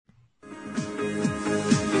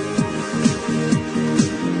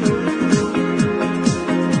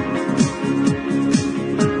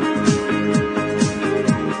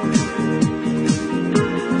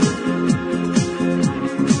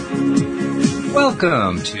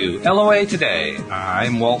Welcome to LOA Today.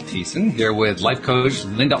 I'm Walt Thiessen here with life coach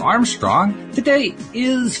Linda Armstrong. Today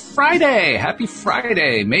is Friday. Happy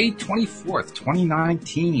Friday, May 24th,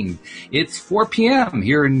 2019. It's 4 p.m.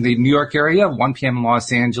 here in the New York area, 1 p.m. in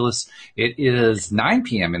Los Angeles. It is 9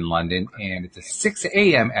 p.m. in London, and it's 6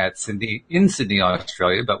 a.m. in Sydney,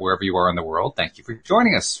 Australia, but wherever you are in the world, thank you for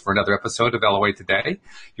joining us for another episode of LOA Today,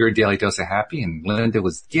 your daily dose of happy. And Linda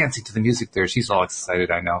was dancing to the music there. She's all excited,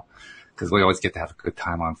 I know, because we always get to have a good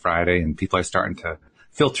time on Friday, and people are starting to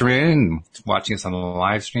filter in and watching us on the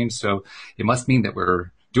live stream. So it must mean that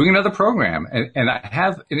we're doing another program. And I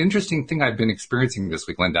have an interesting thing I've been experiencing this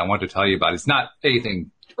week, Linda, I wanted to tell you about. It's not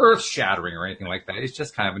anything earth-shattering or anything like that. It's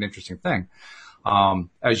just kind of an interesting thing.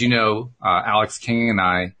 As you know, Alex King and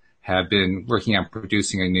I have been working on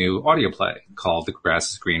producing a new audio play called The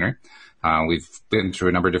Grass is Greener. We've been through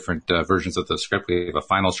a number of different versions of the script. We have a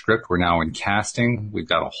final script. We're now in casting. We've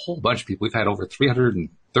got a whole bunch of people. We've had over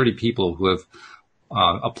 330 people who have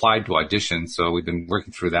applied to audition. So we've been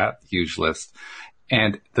working through that huge list.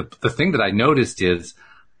 And the thing that I noticed is,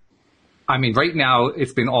 I mean, right now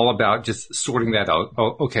it's been all about just sorting that out.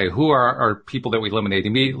 Oh, okay, who are our people that we eliminate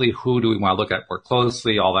immediately? Who do we want to look at more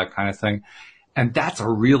closely? All that kind of thing. And that's a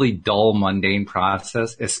really dull, mundane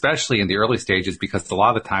process, especially in the early stages, because a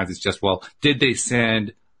lot of the times it's just, well, did they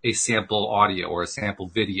send a sample audio or a sample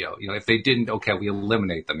video? You know, if they didn't, okay, we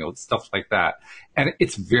eliminate them, you know, stuff like that. And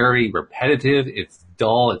it's very repetitive. It's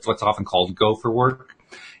dull. It's what's often called gopher work.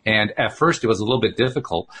 And at first it was a little bit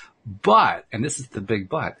difficult, but, and this is the big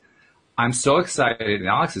but, I'm so excited, and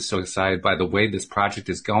Alex is so excited by the way this project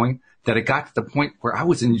is going, that it got to the point where I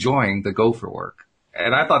was enjoying the gopher work.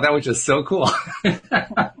 And I thought that was just so cool.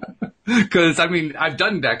 Because, I mean, I've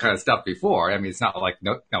done that kind of stuff before. I mean, it's not like,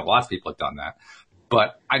 no, lots of people have done that.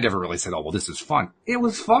 But I never really said, oh, well, this is fun. It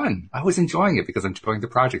was fun. I was enjoying it because I'm enjoying the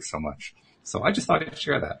project so much. So I just thought I'd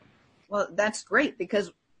share that. Well, that's great, because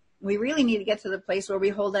we really need to get to the place where we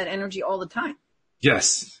hold that energy all the time.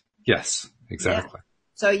 Yes, exactly. Yeah.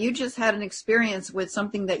 So you just had an experience with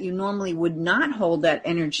something that you normally would not hold that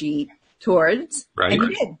energy towards. Right. And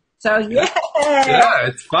you did. So, yeah. Yeah,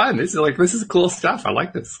 it's fun. This is cool stuff. I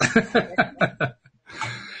like this.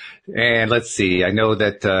 And let's see. I know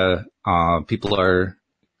that people are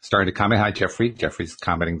starting to comment. Hi, Jeffrey. Jeffrey's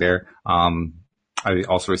commenting there. I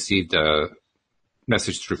also received a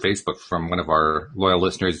message through Facebook from one of our loyal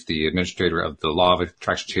listeners, the administrator of the Law of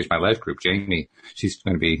Attraction Changed My Life group, Jamie. She's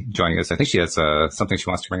going to be joining us. I think she has something she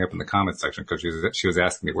wants to bring up in the comments section, because she was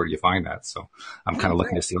asking me, where do you find that? So I'm kind of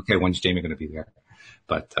looking to see, okay, when's Jamie going to be there?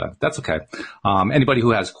 But that's okay. Anybody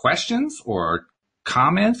who has questions or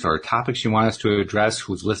comments or topics you want us to address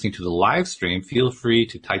who's listening to the live stream, feel free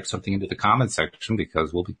to type something into the comment section,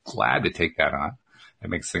 because we'll be glad to take that on. It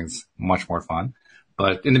makes things much more fun.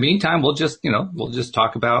 But in the meantime, we'll just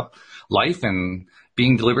talk about life and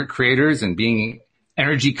being deliberate creators and being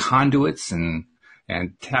energy conduits and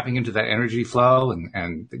tapping into that energy flow.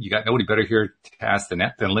 And you got nobody better here to ask than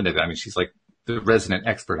Linda. I mean, she's like the resident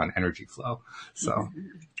expert on energy flow. So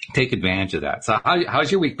take advantage of that. So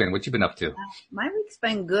how's your week been? What you been up to? My week's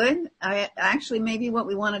been good. Actually, maybe what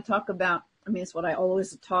we want to talk about, I mean, it's what I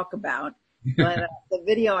always talk about, but the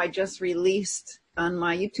video I just released on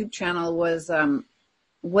my YouTube channel was,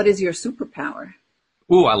 what is your superpower?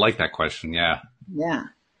 Ooh, I like that question. Yeah. Yeah.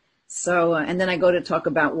 So, and then I go to talk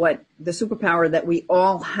about what the superpower that we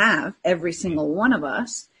all have, every single one of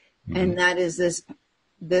us, and that is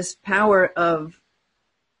this power of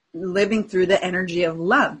living through the energy of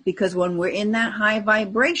love. Because when we're in that high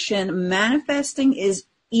vibration, manifesting is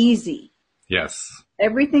easy. Yes.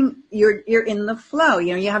 Everything, you're in the flow.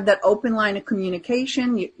 You know, you have that open line of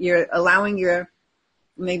communication. You're allowing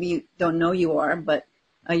maybe you don't know you are, but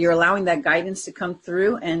you're allowing that guidance to come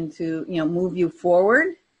through and to, move you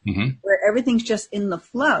forward, where everything's just in the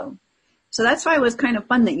flow. So that's why it was kind of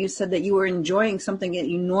fun that you said that you were enjoying something that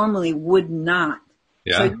you normally would not.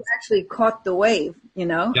 Yeah. So you actually caught the wave,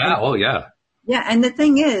 Yeah. Oh, yeah. Yeah. And the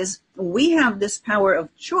thing is, we have this power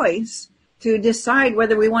of choice to decide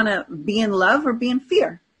whether we want to be in love or be in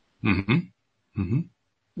fear.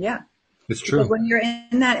 Yeah. It's true. Because when you're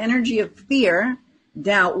in that energy of fear,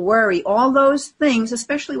 doubt, worry, all those things,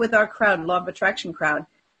 especially with our crowd, Law of Attraction crowd,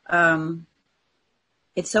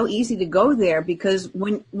 it's so easy to go there, because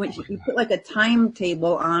when you put like a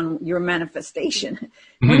timetable on your manifestation,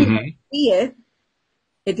 when you see it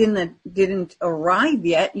didn't arrive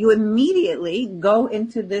yet, you immediately go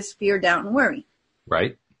into this fear, doubt, and worry.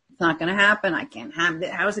 Right. It's not going to happen. I can't have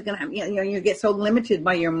it. How is it going to happen? You get so limited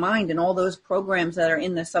by your mind and all those programs that are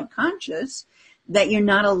in the subconscious that you're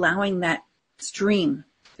not allowing that stream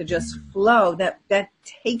to just flow that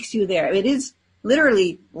takes you there. It is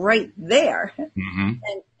literally right there. Mm-hmm.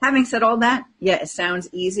 And having said all that, yeah, it sounds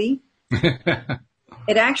easy.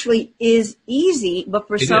 It actually is easy, but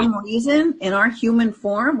for some reason, in our human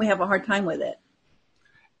form, we have a hard time with it.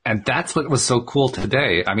 And that's what was so cool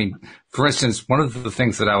today. I mean, for instance, one of the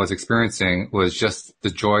things that I was experiencing was just the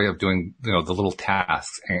joy of doing, the little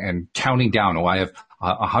tasks and counting down. Oh, I have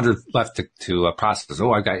 100 left to process.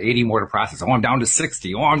 Oh, I've got 80 more to process. Oh, I'm down to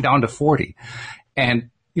 60. Oh, I'm down to 40. And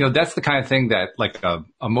that's the kind of thing that like a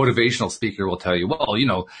motivational speaker will tell you,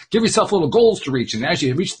 well, give yourself little goals to reach. And as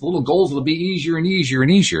you reach the little goals, it'll be easier and easier and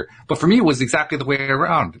easier. But for me, it was exactly the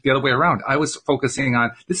other way around. I was focusing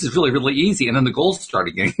on, this is really, really easy. And then the goals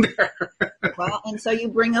started getting there. Well, and so you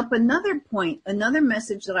bring up another point, another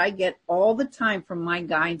message that I get all the time from my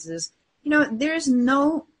guides is, there's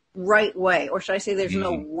no right way, or should I say there's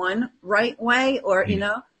no one right way, or,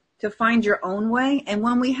 to find your own way. And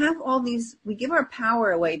when we have we give our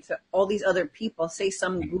power away to all these other people, say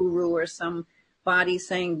some guru or somebody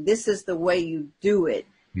saying, this is the way you do it.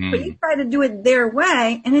 But you try to do it their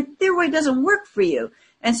way, and their way doesn't work for you.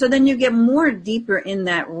 And so then you get more deeper in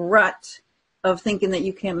that rut of thinking that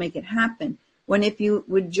you can't make it happen. When if you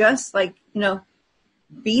would just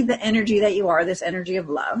be the energy that you are, this energy of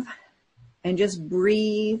love, and just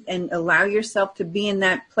breathe and allow yourself to be in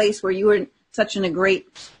that place where you were such in a great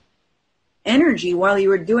energy while you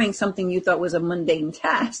were doing something you thought was a mundane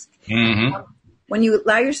task. When you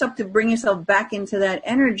allow yourself to bring yourself back into that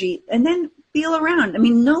energy and then feel around. I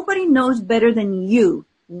mean, nobody knows better than you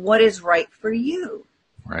what is right for you.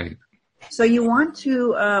 Right. So you want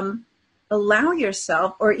to allow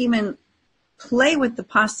yourself, or even play with the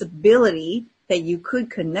possibility that you could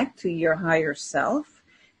connect to your higher self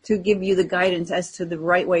to give you the guidance as to the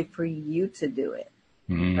right way for you to do it.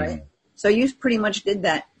 Right? So you pretty much did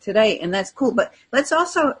that today, and that's cool. But let's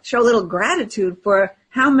also show a little gratitude for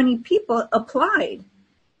how many people applied.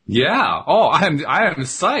 Yeah. Oh, I am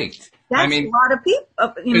psyched. That's a lot of people.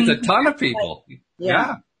 It's a ton of people.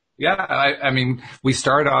 Yeah. Yeah. I mean, we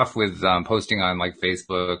started off with posting on like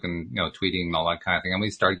Facebook and, tweeting and all that kind of thing. And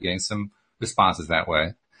we started getting some responses that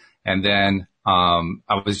way. And then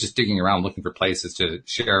I was just digging around looking for places to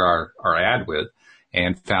share our ad with,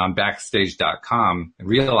 and found backstage.com and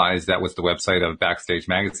realized that was the website of Backstage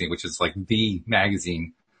Magazine, which is like the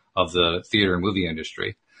magazine of the theater and movie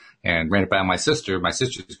industry. And ran it by my sister. My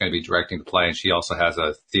sister is going to be directing the play, and she also has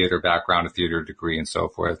a theater background, a theater degree, and so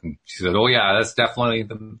forth. And she said, oh, yeah, that's definitely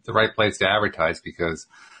the right place to advertise, because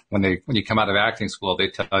when you come out of acting school, they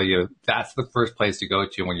tell you that's the first place to go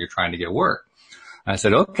to when you're trying to get work. And I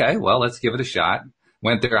said, okay, well, let's give it a shot.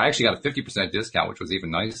 Went there. I actually got a 50% discount, which was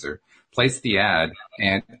even nicer. Placed the ad,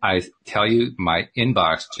 and I tell you, my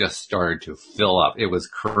inbox just started to fill up. It was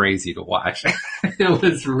crazy to watch. It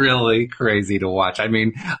was really crazy to watch. I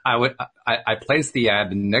mean, I placed the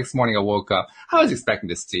ad, and the next morning I woke up. I was expecting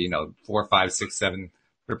to see, 4, 5, 6, 7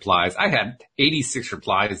 replies. I had 86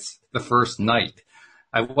 replies the first night.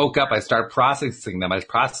 I woke up, I started processing them. I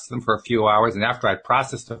processed them for a few hours, and after I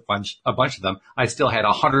processed a bunch of them, I still had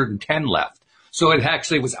 110 left. So it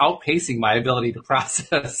actually was outpacing my ability to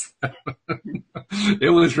process. It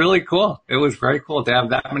was really cool. It was very cool to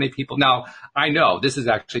have that many people. Now, I know this is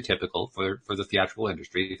actually typical for the theatrical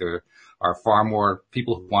industry. There are far more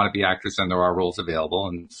people who want to be actors than there are roles available.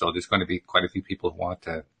 And so there's going to be quite a few people who want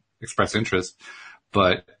to express interest.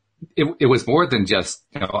 But it was more than just,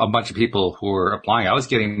 a bunch of people who were applying. I was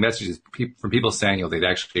getting messages from people saying, they'd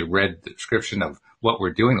actually read the description of what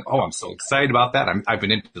we're doing. Oh, I'm so excited about that. I've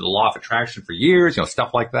been into the law of attraction for years,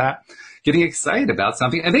 stuff like that. Getting excited about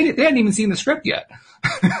something. And they hadn't even seen the script yet.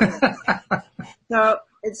 So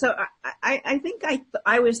I think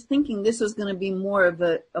I was thinking this was going to be more of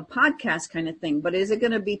a podcast kind of thing, but is it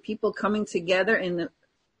going to be people coming together in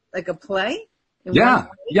like a play? Yeah.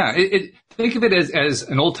 Think of it as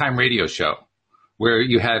an old time radio show where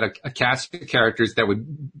you had a cast of characters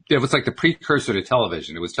it was like the precursor to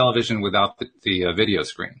television. It was television without the video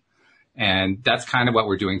screen. And that's kind of what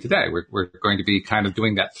we're doing today. We're going to be kind of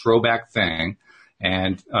doing that throwback thing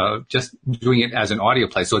and just doing it as an audio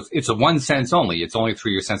play. So it's a one sense only. It's only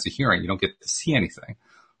through your sense of hearing. You don't get to see anything,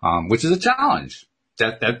 which is a challenge.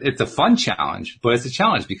 That it's a fun challenge, but it's a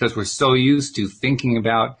challenge because we're so used to thinking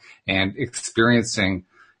about and experiencing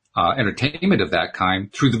entertainment of that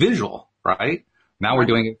kind through the visual, right? Now we're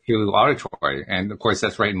doing it through auditory. And of course,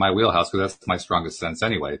 that's right in my wheelhouse because that's my strongest sense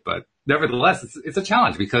anyway. But nevertheless, it's a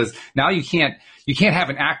challenge because now you can't have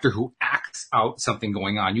an actor who acts out something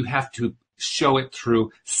going on. You have to show it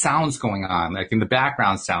through sounds going on, like in the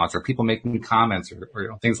background sounds or people making comments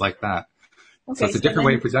or things like that. Okay, so it's a different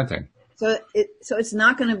way of presenting. So it's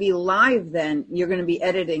not going to be live then. You're going to be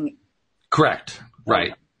editing. Correct.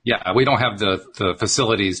 Right. Yeah, we don't have the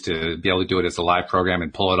facilities to be able to do it as a live program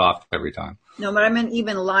and pull it off every time. No, but I meant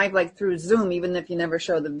even live, like through Zoom, even if you never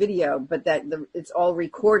show the video, but that it's all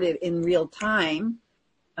recorded in real time,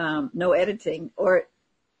 no editing, or,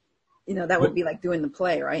 that would be like doing the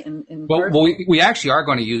play, right? We actually are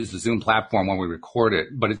going to use the Zoom platform when we record it,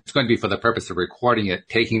 but it's going to be for the purpose of recording it,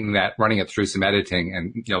 taking that, running it through some editing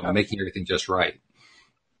and, making everything just right.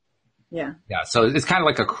 Yeah. Yeah. So it's kind of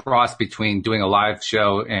like a cross between doing a live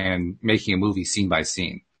show and making a movie scene by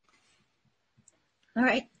scene. All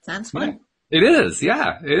right. Sounds fun. Yeah. It is.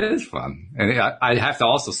 Yeah, it is fun. And I have to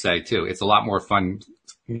also say too, it's a lot more fun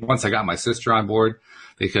once I got my sister on board,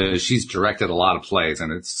 because she's directed a lot of plays,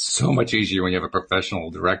 and it's so much easier when you have a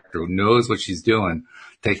professional director who knows what she's doing,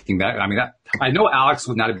 taking that. I mean, I know Alex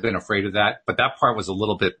would not have been afraid of that, but that part was a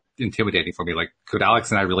little bit intimidating for me. Like, could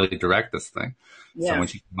Alex and I really direct this thing? Yeah. So when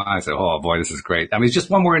she came on, I said, oh boy, this is great. I mean, it's just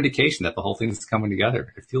one more indication that the whole thing is coming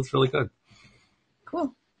together. It feels really good.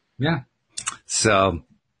 Cool. Yeah. So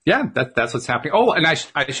yeah, that's what's happening. Oh, and I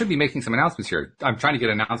should be making some announcements here. I'm trying to get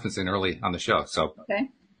announcements in early on the show. So okay.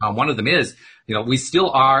 One of them is,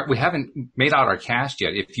 we haven't made out our cast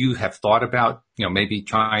yet. If you have thought about, maybe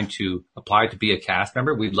trying to apply to be a cast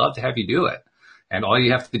member, we'd love to have you do it. And all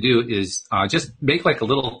you have to do is just make like a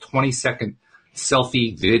little 20-second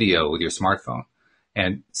selfie video with your smartphone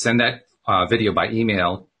and send that video by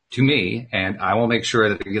email to me, and I will make sure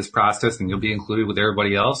that it gets processed and you'll be included with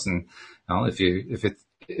everybody else. And if you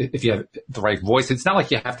have the right voice, it's not like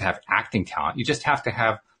you have to have acting talent. You just have to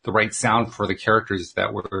have the right sound for the characters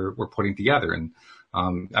that we're putting together. And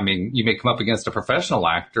you may come up against a professional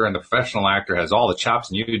actor, and the professional actor has all the chops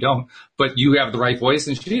and you don't, but you have the right voice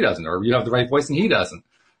and she doesn't, or you have the right voice and he doesn't.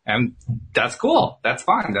 And that's cool. That's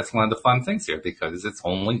fine. That's one of the fun things here, because it's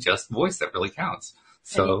only just voice that really counts.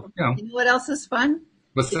 So, you know what else is fun?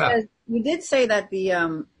 What's that? You did say that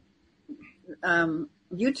the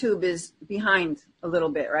YouTube is behind a little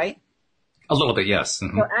bit, right? A little bit, yes.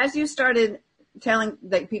 Mm-hmm. So as you started telling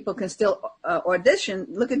that people can still audition,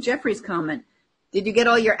 look at Jeffrey's comment. Did you get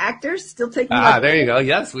all your actors still taking auditions? There you go.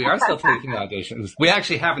 Yes, we are still taking auditions. We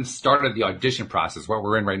actually haven't started the audition process. What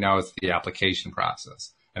we're in right now is the application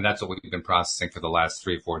process. And that's what we've been processing for the last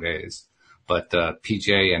 3 or 4 days. But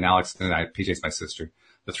PJ and Alex and I, PJ's my sister,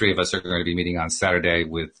 the three of us are going to be meeting on Saturday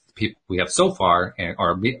with people we have so far,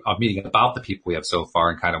 or meeting about the people we have so far,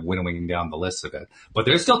 and kind of winnowing down the list of it. But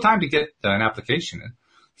there's still time to get an application in.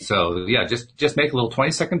 So yeah, just make a little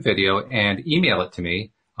 20-second video and email it to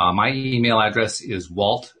me. My email address is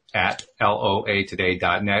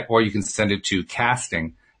walt@loatoday.net, or you can send it to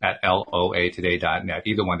casting@loatoday.net.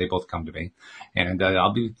 Either one, they both come to me, and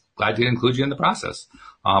I'll be glad to include you in the process.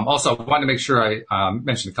 Also, I wanted to make sure I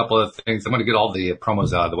mentioned a couple of things. I'm going to get all the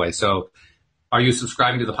promos out of the way. So, are you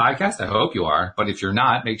subscribing to the podcast? I hope you are. But if you're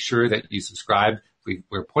not, make sure that you subscribe.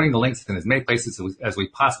 We're putting the links in as many places as we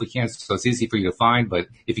possibly can, so it's easy for you to find. But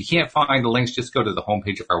if you can't find the links, just go to the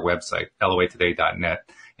homepage of our website, loatoday.net.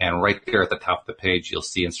 And right there at the top of the page, you'll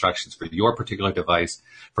see instructions for your particular device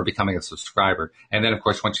for becoming a subscriber. And then, of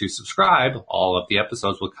course, once you subscribe, all of the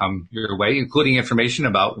episodes will come your way, including information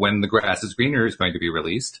about when The Grass is Greener is going to be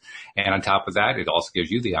released. And on top of that, it also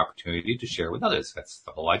gives you the opportunity to share with others. That's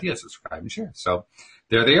the whole idea, subscribe and share. So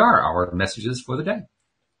there they are, our messages for the day.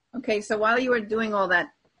 Okay, so while you were doing all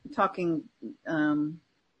that talking, I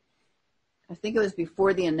think it was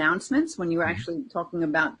before the announcements when you were actually talking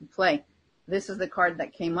about the play. This is the card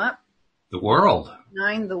that came up. The World.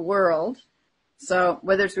 9, the World. So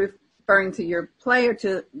whether it's referring to your play or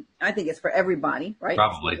to, I think it's for everybody, right?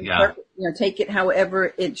 Probably, yeah. Take it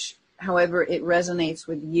however it resonates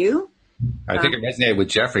with you. I think it resonated with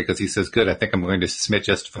Jeffrey because he says, good, I think I'm going to submit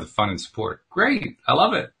just for the fun and support. Great. I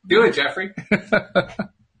love it. Do it, Jeffrey.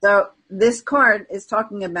 So this card is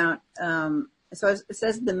talking about, so it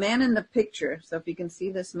says the man in the picture. So if you can see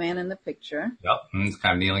this man in the picture. Yep. He's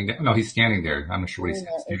kind of kneeling down. No, he's standing there. I'm not sure what he's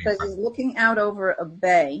standing It says he's looking out over a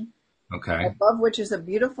bay. Okay. Above which is a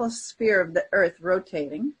beautiful sphere of the earth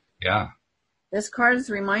rotating. Yeah. This card is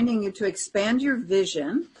reminding you to expand your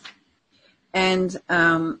vision and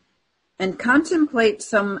contemplate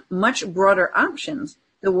some much broader options.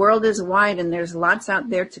 The world is wide and there's lots out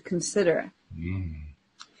there to consider.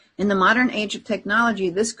 In the modern age of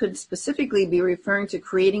technology, this could specifically be referring to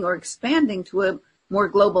creating or expanding to a more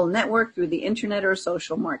global network through the internet or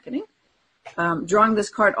social marketing. Drawing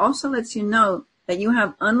this card also lets you know that you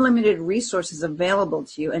have unlimited resources available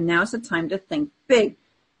to you, and now's the time to think big.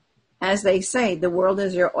 As they say, the world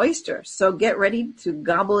is your oyster, so get ready to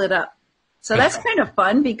gobble it up. So that's kind of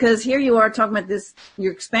fun because here you are talking about this,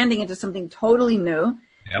 you're expanding into something totally new,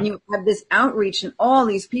 and you have this outreach, and all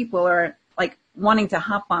these people are wanting to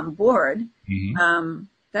hop on board, Mm-hmm.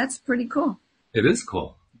 that's pretty cool. It is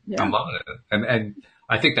cool. Yeah. I'm loving it. And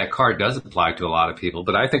I think that card does apply to a lot of people,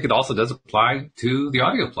 but I think it also does apply to the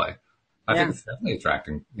audio play. I think it's definitely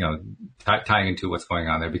attracting, tying into what's going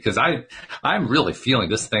on there, because I'm really feeling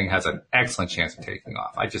this thing has an excellent chance of taking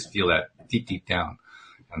off. I just feel that deep down,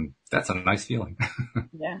 and that's a nice feeling.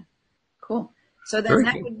 Yeah. Cool. So then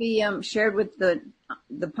that would be shared with the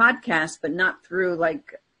podcast, but not through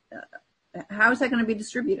how is that going to be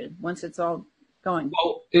distributed once it's all going?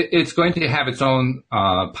 Well, it's going to have its own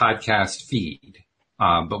podcast feed,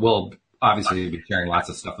 but we'll obviously be sharing lots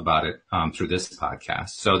of stuff about it through this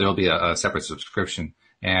podcast. So there'll be a separate subscription,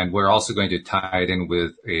 and we're also going to tie it in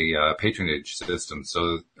with a patronage system.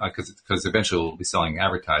 So because eventually we'll be selling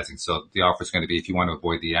advertising, so the offer is going to be, if you want to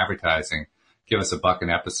avoid the advertising, give us $1 an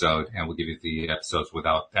episode, and we'll give you the episodes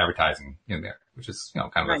without advertising in there, which is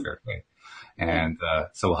kind of a fair thing. And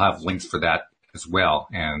so we'll have links for that as well.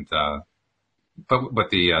 And but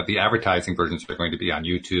the advertising versions are going to be on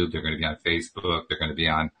YouTube. They're going to be on Facebook. They're going to be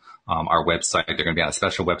on our website. They're going to be on a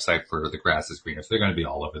special website for The Grass is Greener. So they're going to be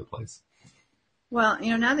all over the place. Well,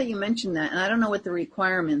 now that you mention that, and I don't know what the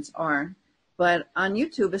requirements are, but on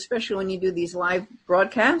YouTube, especially when you do these live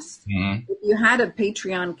broadcasts, if you had a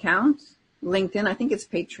Patreon account, LinkedIn, I think it's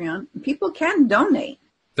Patreon, people can donate.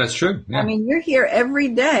 That's true. Yeah. I mean, you're here every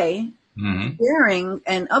day sharing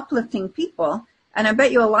and uplifting people. And I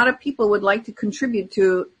bet you a lot of people would like to contribute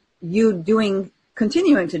to you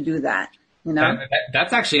continuing to do that.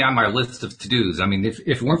 That's actually on my list of to-dos. I mean, if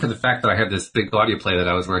it weren't for the fact that I had this big audio play that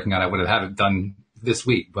I was working on, I would have had it done this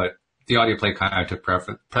week, but the audio play kind of took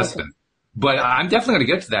precedent. Okay. But I'm definitely going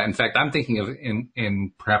to get to that. In fact, I'm thinking of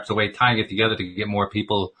in perhaps a way tying it together to get more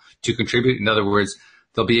people to contribute. In other words,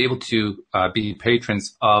 they'll be able to be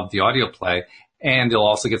patrons of the audio play, and they'll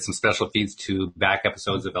also get some special feeds to back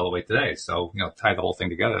episodes of LOA Today. So, tie the whole thing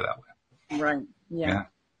together that way. Right. Yeah.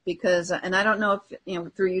 Because, and I don't know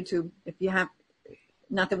if, through YouTube, if you have,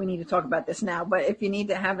 not that we need to talk about this now, but if you need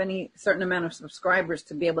to have any certain amount of subscribers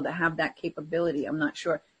to be able to have that capability, I'm not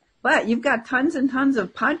sure. But you've got tons and tons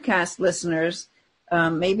of podcast listeners.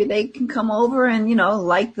 Maybe they can come over and,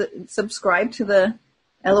 subscribe to the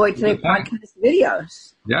LOA Today podcast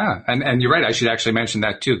videos. Yeah. And you're right. I should actually mention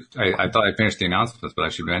that too. I thought I finished the announcements, but I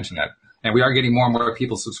should mention that. And we are getting more and more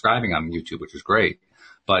people subscribing on YouTube, which is great.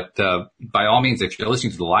 But by all means, if you're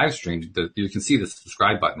listening to the live stream, you can see the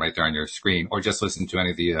subscribe button right there on your screen, or just listen to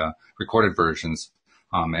any of the recorded versions.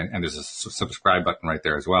 And there's a subscribe button right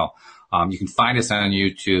there as well. You can find us on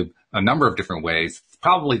YouTube a number of different ways.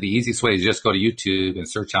 Probably the easiest way is just go to YouTube and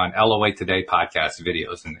search on LOA Today podcast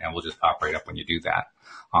videos, and we'll just pop right up when you do that.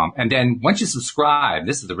 And then once you subscribe,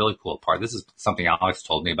 this is the really cool part. This is something Alex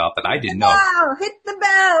told me about that I didn't know. Hit the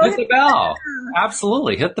bell. Hit the bell.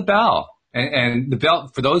 Absolutely. Hit the bell. And the bell,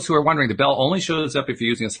 for those who are wondering, the bell only shows up if you're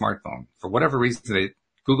using a smartphone. For whatever reason,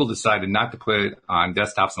 Google decided not to put it on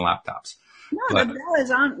desktops and laptops. No, the bell is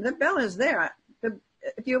on. The bell is there.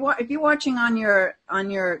 If you're watching on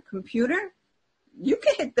your computer, you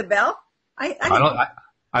can hit the bell. I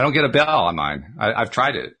don't get a bell on mine. I've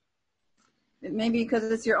tried it. Maybe because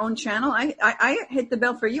it's your own channel. I hit the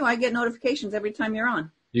bell for you. I get notifications every time you're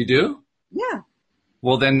on. You do? Yeah.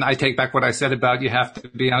 Well, then I take back what I said about you have to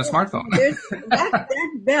be on a smartphone. that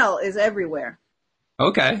bell is everywhere.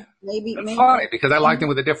 Okay. Maybe funny because I logged in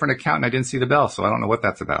with a different account and I didn't see the bell, so I don't know what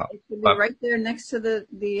that's about. It should be right there next to the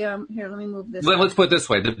here, let me move this. Let's put it this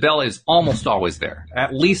way. The bell is almost always there.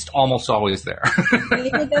 At least almost always there. Maybe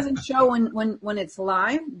it doesn't show when it's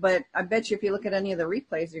live, but I bet you if you look at any of the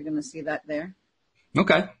replays, you're going to see that there.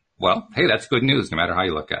 Okay. Well, hey, that's good news no matter how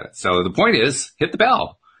you look at it. So the point is, hit the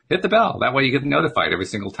bell. Hit the bell. That way you get notified every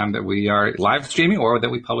single time that we are live streaming or that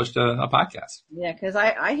we published a podcast. Yeah, because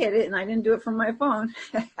I hit it and I didn't do it from my phone.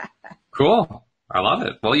 Cool. I love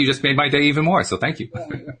it. Well, you just made my day even more, so thank you.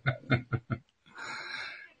 Yeah.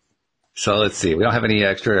 So let's see. We don't have any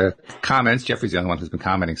extra comments. Jeffrey's the only one who's been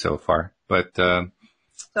commenting so far. But so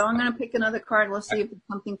I'm going to pick another card. We'll see if it's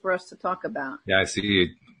something for us to talk about. Yeah, I see you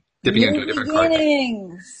dipping into a different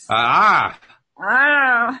beginnings. Card.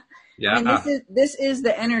 Yeah. I mean, this is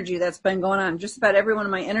the energy that's been going on. Just about every one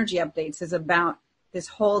of my energy updates is about this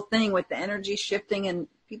whole thing with the energy shifting and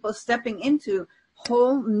people stepping into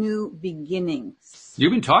whole new beginnings.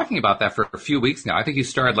 You've been talking about that for a few weeks now. I think you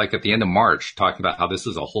started at the end of March talking about how this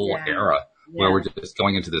is a whole era where we're just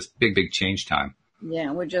going into this big, big change time.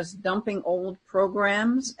 Yeah, we're just dumping old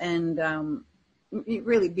programs and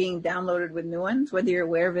really being downloaded with new ones, whether you're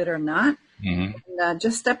aware of it or not. Mm-hmm. And,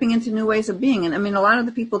 just stepping into new ways of being. And I mean, a lot of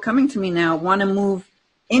the people coming to me now want to move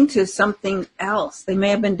into something else. They may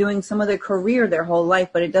have been doing some other career their whole life,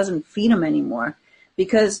 but it doesn't feed them anymore.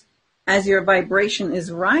 Because as your vibration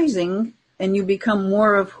is rising and you become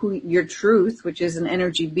more of who your truth, which is an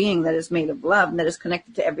energy being that is made of love and that is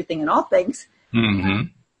connected to everything and all things,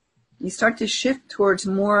 you start to shift towards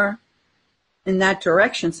more in that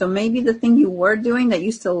direction. So maybe the thing you were doing that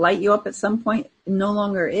used to light you up at some point no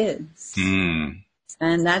longer is. And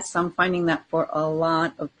I'm finding that for a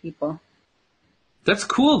lot of people. That's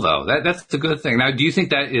cool, though. That's a good thing. Now, do you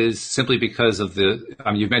think that is simply because of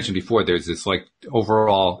you've mentioned before, there's this like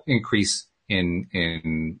overall increase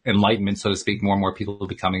in enlightenment, so to speak, more and more people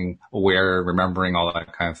becoming aware, remembering, all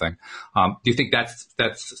that kind of thing. Do you think that's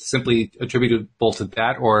simply attributable to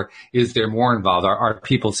that, or is there more involved? Are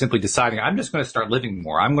people simply deciding, I'm just going to start living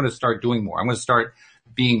more, I'm going to start doing more, I'm going to start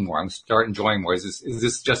being more, I'm going to start enjoying more? Is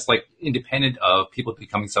this just like independent of people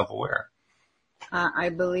becoming self-aware? I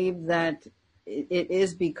believe that it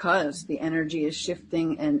is because the energy is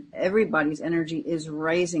shifting and everybody's energy is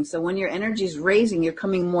raising. So when your energy is raising, you're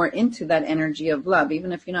coming more into that energy of love,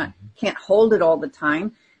 even if can't hold it all the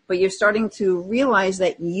time, but you're starting to realize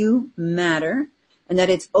that you matter and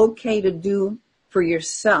that it's okay to do for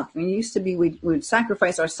yourself. I mean, it used to be we would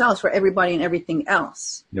sacrifice ourselves for everybody and everything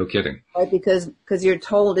else. No kidding. Right? Because you're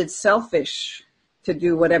told it's selfish to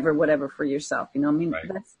do whatever for yourself. You know, I mean,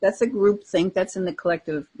 right. That's a group think. That's in the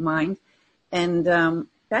collective mind. And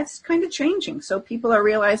that's kind of changing. So people are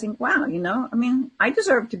realizing, wow, I mean, I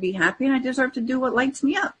deserve to be happy and I deserve to do what lights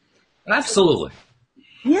me up. Absolutely.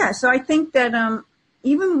 Yeah. So I think that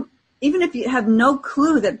even if you have no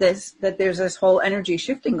clue that there's this whole energy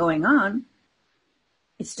shifting going on,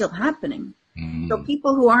 it's still happening. So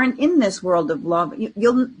people who aren't in this world of love,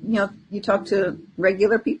 you talk to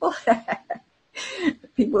regular people,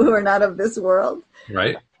 people who are not of this world.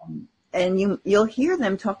 Right. And you'll hear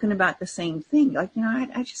them talking about the same thing. Like,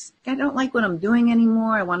 I don't like what I'm doing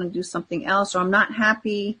anymore. I want to do something else, or I'm not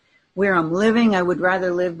happy where I'm living. I would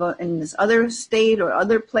rather live in this other state or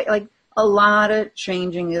other place. Like, a lot of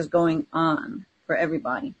changing is going on for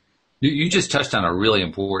everybody. You just touched on a really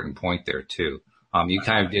important point there too. You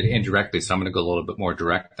kind of did indirectly, so I'm going to go a little bit more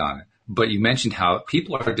direct on it. But you mentioned how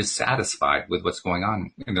people are dissatisfied with what's going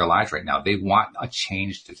on in their lives right now. They want a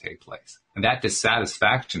change to take place. And that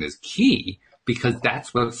dissatisfaction is key because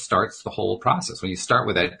that's what starts the whole process. When you start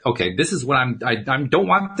with that, okay, this is what I don't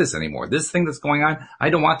want this anymore. This thing that's going on, I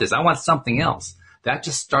don't want this. I want something else. That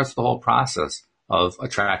just starts the whole process of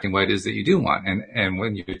attracting what it is that you do want. And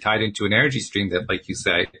when you're tied into an energy stream that, like you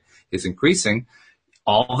say, is increasing,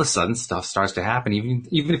 all of a sudden stuff starts to happen.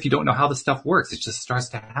 Even if you don't know how the stuff works, it just starts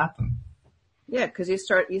to happen. Yeah, because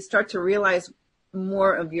you start to realize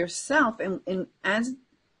more of yourself, and as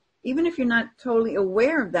even if you're not totally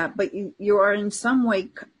aware of that, but you are in some way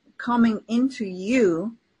coming into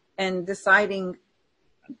you and deciding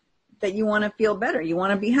that you want to feel better, you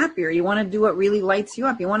want to be happier, you want to do what really lights you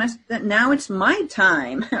up, you want to. Now it's my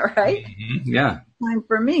time, right? Mm-hmm. Yeah, time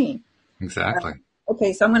for me. Exactly.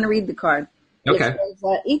 Okay, so I'm going to read the card. Okay. It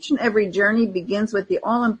says, each and every journey begins with the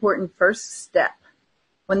all-important first step.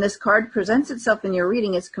 When this card presents itself in your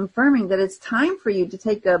reading, it's confirming that it's time for you to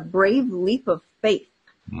take a brave leap of faith.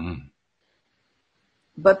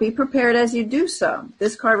 But be prepared as you do so.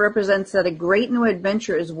 This card represents that a great new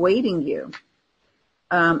adventure is waiting you.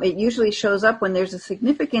 It usually shows up when there's a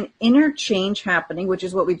significant inner change happening, which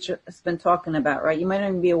is what we've just been talking about, right? You might not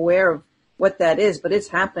even be aware of what that is, but it's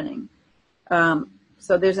happening.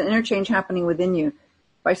 So there's an interchange happening within you.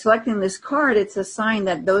 By selecting this card, it's a sign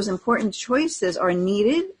that those important choices are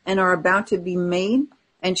needed and are about to be made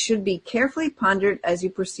and should be carefully pondered as you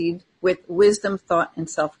proceed with wisdom, thought, and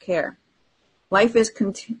self-care. Life is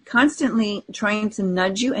constantly trying to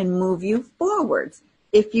nudge you and move you forwards.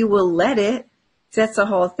 If you will let it, that's the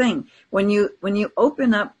whole thing. When you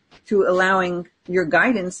open up to allowing your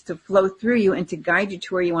guidance to flow through you and to guide you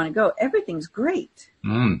to where you want to go, everything's great.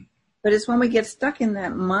 But it's when we get stuck in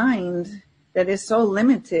that mind that is so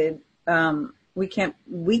limited, we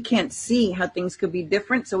can't see how things could be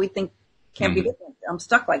different. So we think can't be different. I'm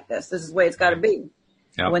stuck like this. This is the way it's got to be.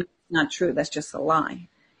 Yep. When it's not true, that's just a lie.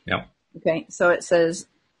 Yep. Okay. So it says,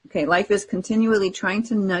 okay, life is continually trying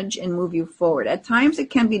to nudge and move you forward. At times it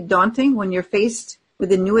can be daunting when you're faced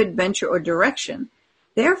with a new adventure or direction.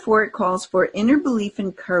 Therefore, it calls for inner belief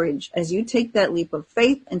and courage as you take that leap of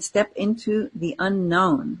faith and step into the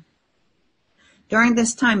unknown. During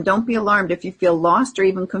this time, don't be alarmed if you feel lost or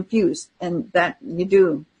even confused, and that you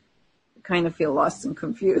do kind of feel lost and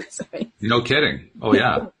confused, right? No kidding. Oh,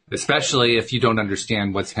 yeah. Especially if you don't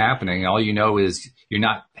understand what's happening. All you know is you're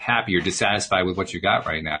not happy or dissatisfied with what you got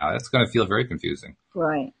right now. That's going to feel very confusing.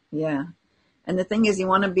 Right, yeah. And the thing is, you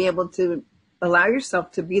want to be able to allow yourself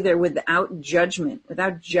to be there without judgment,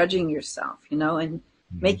 without judging yourself, you know, and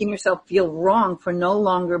making yourself feel wrong for no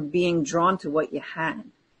longer being drawn to what you had.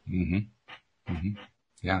 Mm-hmm. Mm-hmm.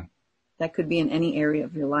 Yeah. That could be in any area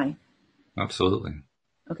of your life. Absolutely.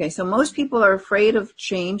 Okay, so most people are afraid of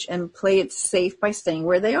change and play it safe by staying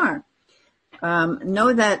where they are.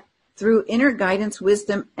 Know that through inner guidance,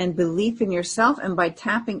 wisdom, and belief in yourself, and by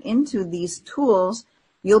tapping into these tools,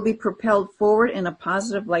 you'll be propelled forward in a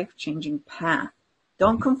positive, life-changing path.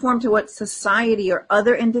 Don't conform to what society or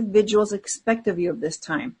other individuals expect of you of this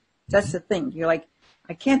time. That's the thing. You're like,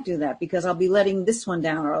 I can't do that because I'll be letting this one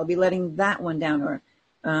down, or I'll be letting that one down, or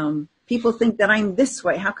people think that I'm this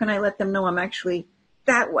way. How can I let them know I'm actually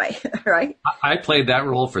that way, right? I played that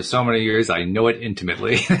role for so many years. I know it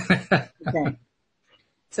intimately. Okay.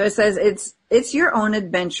 So it says it's your own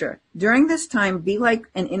adventure. During this time, be like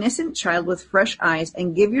an innocent child with fresh eyes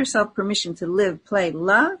and give yourself permission to live, play,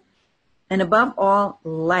 love, and above all,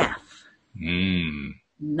 laugh.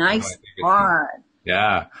 Nice hard.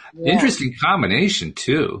 Yeah. Interesting combination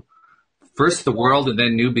too. First the world and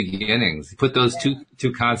then new beginnings. Put those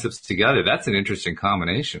two concepts together. That's an interesting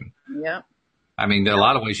combination. Yep. I mean, there are a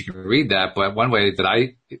lot of ways you can read that, but one way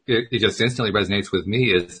that it just instantly resonates with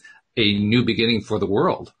me is a new beginning for the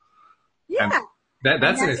world. Yeah. And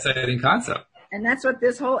that's an exciting concept. And that's what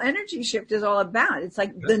this whole energy shift is all about. It's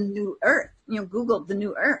like the new earth. You know, Google the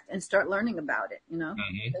new earth and start learning about it. You know,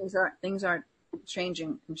 things are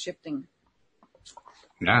changing and shifting.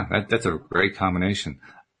 Yeah, that's a great combination.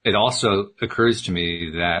 It also occurs to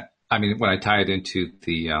me that, I mean, when I tie it into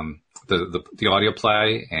the audio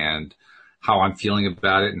play and how I'm feeling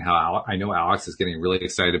about it and how I know Alex is getting really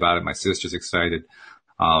excited about it. My sister's excited.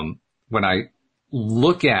 When I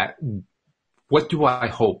look at what do I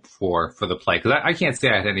hope for the play? Because I can't say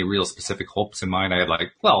I had any real specific hopes in mind. I had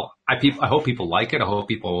like, well, I hope people like it. I hope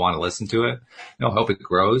people want to listen to it. You know, I hope it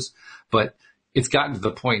grows. But it's gotten to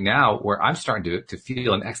the point now where I'm starting to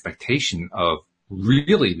feel an expectation of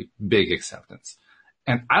really big acceptance.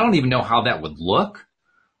 And I don't even know how that would look.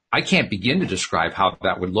 I can't begin to describe how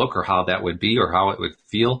that would look or how that would be or how it would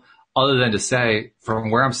feel, other than to say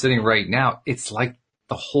from where I'm sitting right now, it's like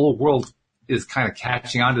the whole world is kind of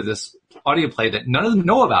catching on to this audio play that none of them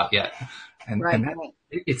know about yet. And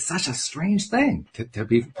it's such a strange thing to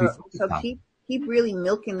be so keep really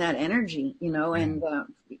milking that energy, you know, and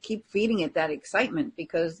keep feeding it that excitement,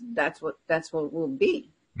 because that's what it will be.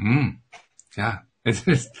 Yeah.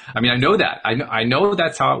 I mean, I know that. I know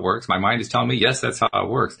that's how it works. My mind is telling me, yes, that's how it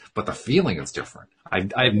works. But the feeling is different.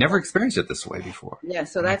 I've never experienced it this way before. Yeah,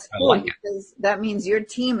 so that's cool, because that means your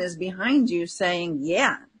team is behind you saying,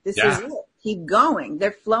 yeah, this is it. Keep going.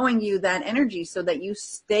 They're flowing you that energy so that you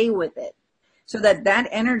stay with it, so that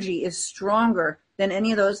energy is stronger than any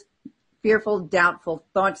of those fearful, doubtful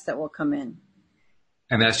thoughts that will come in.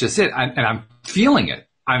 And that's just it. And I'm feeling it.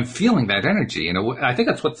 I'm feeling that energy. And I think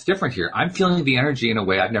that's what's different here. I'm feeling the energy in a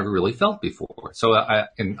way I've never really felt before. So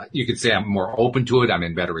and you could say I'm more open to it. I'm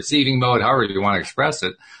in better receiving mode, however you want to express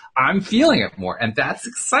it. I'm feeling it more. And that's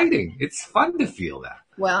exciting. It's fun to feel that.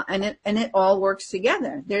 Well, and it all works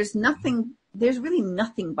together. There's really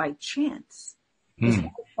nothing by chance. It's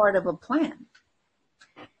all part of a plan.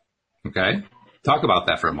 Okay. Talk about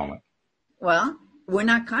that for a moment. Well, we're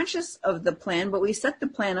not conscious of the plan, but we set the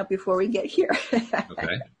plan up before we get here.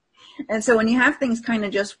 Okay. And so when you have things kind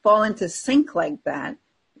of just fall into sync like that,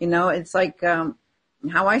 you know, it's like how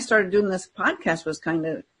I started doing this podcast was kind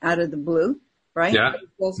of out of the blue, right? Yeah.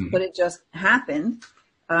 But it just happened.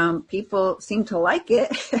 People seem to like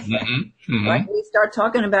it. Right? We start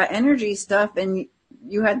talking about energy stuff, and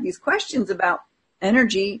you had these questions about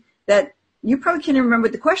energy that you probably can't remember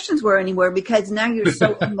what the questions were anywhere, because now you're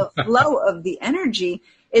so in the flow of the energy.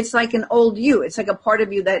 It's like an old you. It's like a part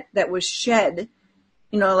of you that was shed,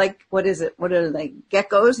 you know, like, what is it? What are they?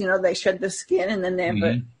 Geckos, you know, they shed the skin and then they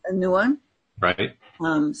have a new one. Right.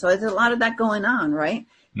 So there's a lot of that going on, right?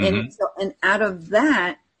 And out of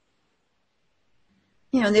that,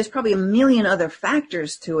 you know, there's probably a million other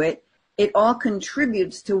factors to it. It all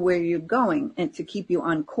contributes to where you're going and to keep you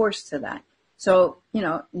on course to that. So, you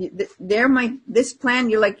know, this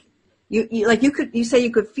plan, you're like, you say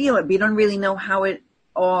you could feel it, but you don't really know how it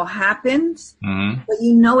all happens, but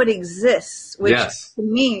you know it exists, which to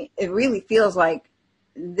me, it really feels like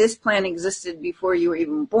this plan existed before you were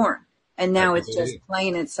even born. And now it's just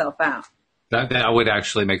playing itself out. That would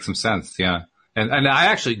actually make some sense. Yeah. And I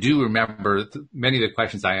actually do remember many of the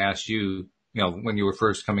questions I asked you, you know, when you were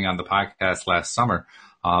first coming on the podcast last summer.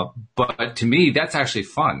 But to me, that's actually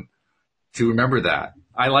fun. to remember that.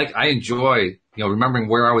 I enjoy, remembering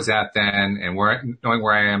where I was at then and knowing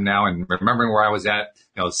where I am now and remembering where I was at,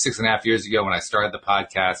 6.5 years ago when I started the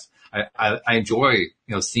podcast. I enjoy,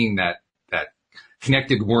 seeing that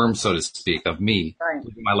connected worm, so to speak, of me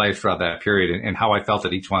living my life throughout that period and how I felt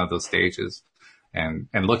at each one of those stages. And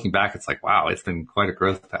looking back, it's like, wow, it's been quite a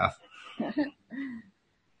growth path.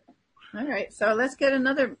 All right. So let's get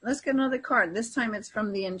another card. This time it's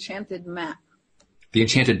from the Enchanted Map. The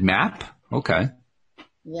Enchanted Map? Okay.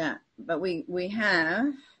 Yeah. But we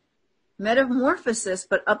have Metamorphosis,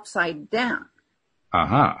 but upside down.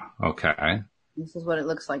 Uh-huh. Okay. This is what it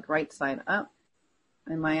looks like right side up.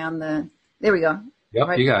 Am I on there we go. Yep,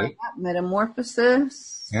 right, you got it.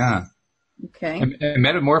 Metamorphosis. Yeah. Okay. And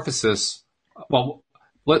metamorphosis, well,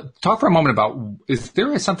 talk for a moment about, is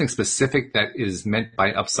there something specific that is meant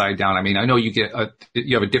by upside down? I mean, I know you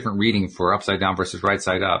have a different reading for upside down versus right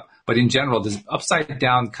side up, but in general, does upside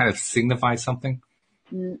down kind of signify something?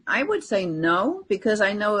 I would say no, because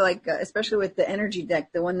I know, like, especially with the energy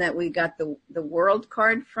deck, the one that we got the world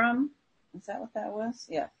card from. Is that what that was?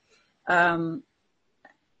 Yeah.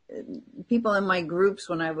 People in my groups,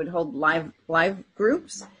 when I would hold live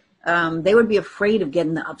groups, they would be afraid of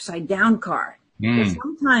getting the upside down card. Because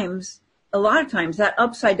a lot of times that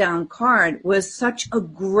upside down card was such a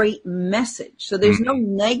great message. So there's no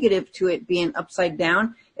negative to it being upside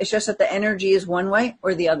down. It's just that the energy is one way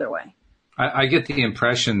or the other way. I get the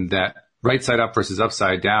impression that right side up versus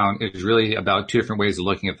upside down is really about two different ways of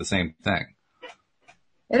looking at the same thing.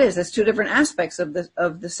 It is. It's two different aspects of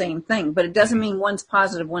the same thing, but it doesn't mean one's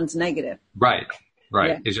positive, one's negative. Right.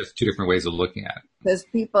 Yeah. It's just two different ways of looking at it. Because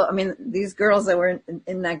people, I mean, these girls that were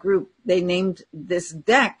in that group, they named this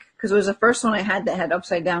deck, because it was the first one I had that had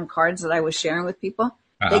upside down cards that I was sharing with people.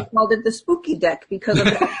 Uh-huh. They called it the spooky deck because of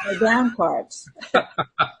the upside down cards.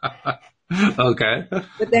 Okay.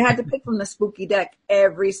 But they had to pick from the spooky deck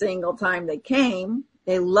every single time they came.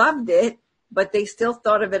 They loved it, but they still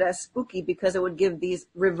thought of it as spooky because it would give these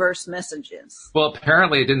reverse messages. Well,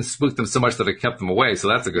 apparently it didn't spook them so much that it kept them away, so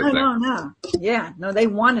that's a good thing. No. Yeah, no, they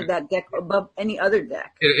wanted that deck above any other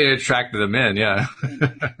deck. It attracted them in, yeah.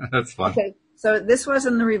 That's fun. Okay, so this was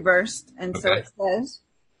in the reversed, and so it says,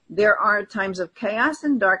 there are times of chaos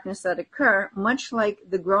and darkness that occur, much like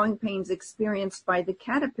the growing pains experienced by the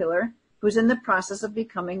caterpillar who's in the process of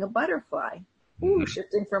becoming a butterfly. Ooh,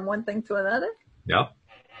 shifting from one thing to another. Yep.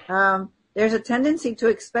 There's a tendency to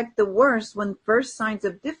expect the worst when first signs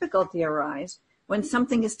of difficulty arise, when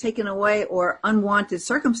something is taken away or unwanted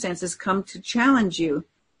circumstances come to challenge you,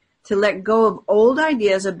 to let go of old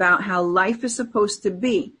ideas about how life is supposed to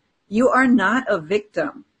be. You are not a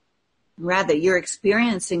victim. Rather, you're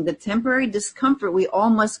experiencing the temporary discomfort we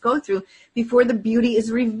all must go through before the beauty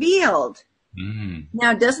is revealed.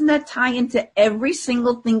 Now, doesn't that tie into every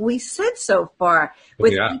single thing we said so far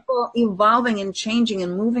with people evolving and changing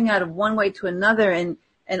and moving out of one way to another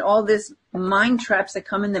and all this mind traps that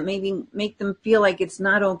come in that maybe make them feel like it's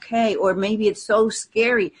not okay or maybe it's so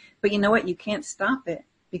scary. But you know what? You can't stop it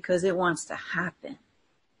because it wants to happen.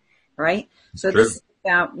 Right? So this is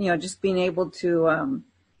about, just being able to,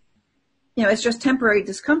 it's just temporary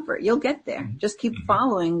discomfort. You'll get there. Just keep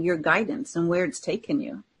following your guidance and where it's taken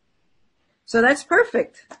you. So that's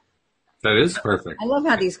perfect. That is perfect. I love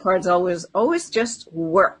how these cards always just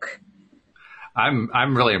work.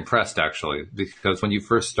 I'm really impressed, actually, because when you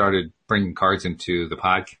first started bringing cards into the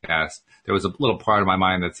podcast, there was a little part of my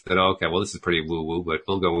mind that said, okay, well, this is pretty woo-woo, but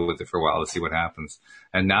we'll go with it for a while to see what happens.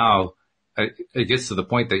 And now it gets to the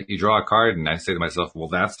point that you draw a card and I say to myself, well,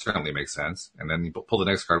 that certainly makes sense. And then you pull the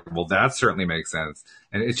next card, well, that certainly makes sense.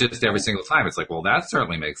 And it's just every single time. It's like, well, that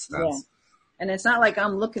certainly makes sense. Yeah. And it's not like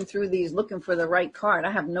I'm looking through these, looking for the right card.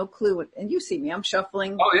 I have no clue. And you see me, I'm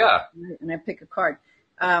shuffling. Oh, yeah. And I pick a card.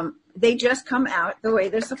 They just come out the way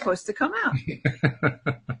they're supposed to come out.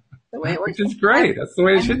 The way it works. Which is great. That's the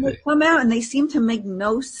way it should be. They come out and they seem to make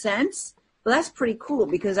no sense. Well, that's pretty cool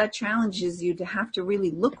because that challenges you to have to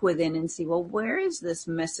really look within and see, well, where is this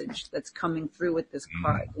message that's coming through with this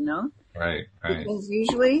card, Right. Because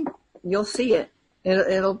usually you'll see it.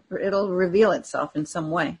 It'll reveal itself in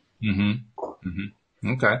some way.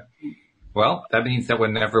 Okay. Well, that means that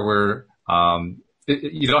whenever we're,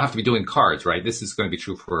 you don't have to be doing cards, right? This is going to be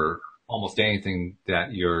true for almost anything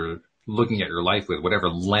that you're looking at your life with, whatever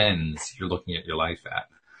lens you're looking at your life at.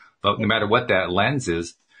 But no matter what that lens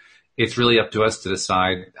is, it's really up to us to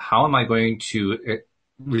decide how am I going to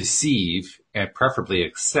receive and preferably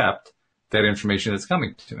accept that information that's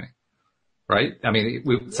coming to me, right? I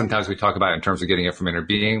mean, sometimes we talk about it in terms of getting it from inner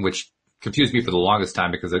being, which confused me for the longest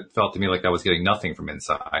time because it felt to me like I was getting nothing from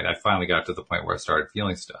inside. I finally got to the point where I started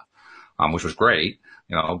feeling stuff. which was great,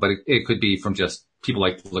 but it could be from just people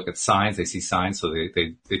like to look at signs. They see signs, so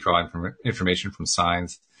they draw information from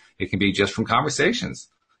signs. It can be just from conversations.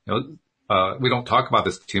 We don't talk about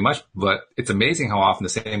this too much, but it's amazing how often the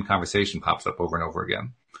same conversation pops up over and over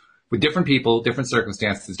again with different people, different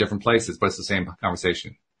circumstances, different places, but it's the same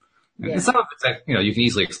conversation. Yeah. And some of it's like, you can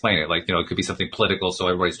easily explain it. Like, it could be something political. So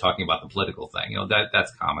everybody's talking about the political thing,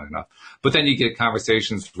 that's common enough. But then you get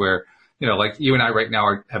conversations where, like you and I right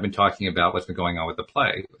now have been talking about what's been going on with the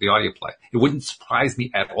play, the audio play. It wouldn't surprise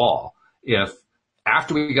me at all if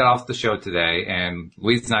after we got off the show today and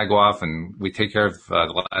Louise and I go off and we take care of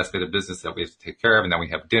the last bit of business that we have to take care of, and then we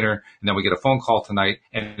have dinner, and then we get a phone call tonight,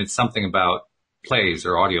 and it's something about plays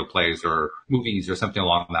or audio plays or movies or something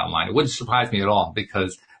along that line. It wouldn't surprise me at all,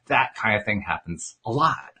 because that kind of thing happens a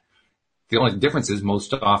lot. The only difference is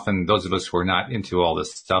most often those of us who are not into all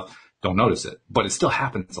this stuff don't notice it, but it still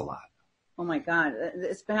happens a lot. Oh my God.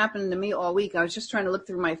 It's been happening to me all week. I was just trying to look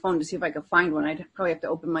through my phone to see if I could find one. I'd probably have to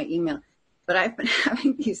open my email. But I've been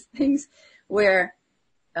having these things where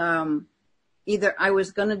either I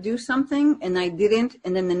was going to do something and I didn't,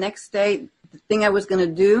 and then the next day, the thing I was going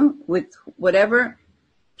to do with whatever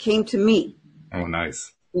came to me. Oh,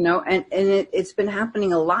 nice. And it's been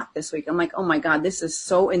happening a lot this week. I'm like, oh my God, this is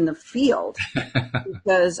so in the field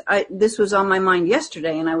because this was on my mind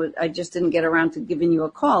yesterday, and I just didn't get around to giving you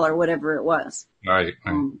a call or whatever it was. Right.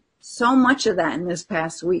 So much of that in this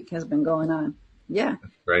past week has been going on. Yeah.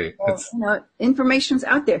 That's great. Well, information's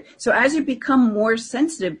out there. So as you become more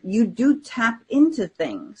sensitive, you do tap into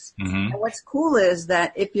things. Mm-hmm. And what's cool is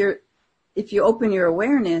that if you open your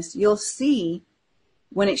awareness, you'll see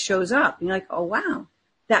when it shows up. And you're like, oh wow,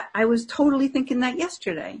 that I was totally thinking that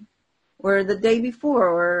yesterday or the day before,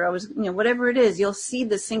 or I was, whatever it is, you'll see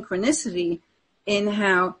the synchronicity in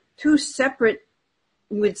how two separate,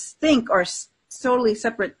 you would think are totally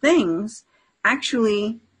separate things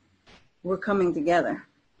actually were coming together.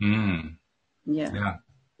 Mm. Yeah.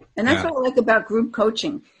 And that's what I like about group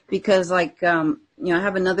coaching, because I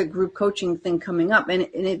have another group coaching thing coming up, and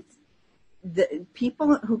it's the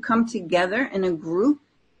people who come together in a group,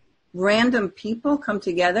 random people come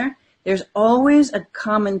together. There's always a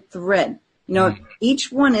common thread.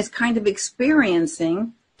 Each one is kind of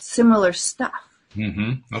experiencing similar stuff.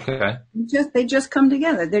 Mm-hmm. Okay. They just come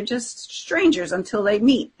together. They're just strangers until they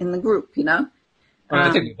meet in the group, I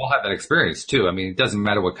think we all have that experience too. I mean, it doesn't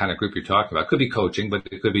matter what kind of group you're talking about. It could be coaching, but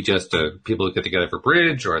it could be just people who get together for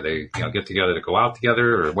bridge, or they get together to go out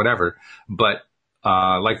together or whatever. But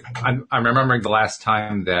I'm remembering the last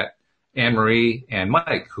time that Anne Marie and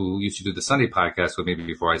Mike, who used to do the Sunday podcast with me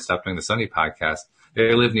before I stopped doing the Sunday podcast,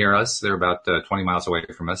 they live near us. They're about 20 miles away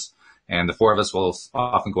from us, and the four of us will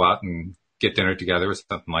often go out and get dinner together or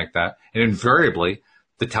something like that. And invariably,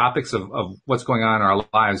 the topics of what's going on in our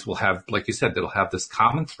lives will have, like you said, they'll have this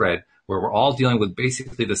common thread where we're all dealing with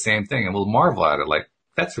basically the same thing, and we'll marvel at it like,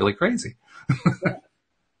 that's really crazy.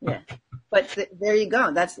 Yeah. But there you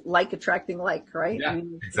go. That's like attracting like, right? Yeah,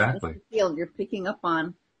 exactly. In the field, you're picking up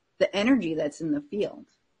on the energy that's in the field.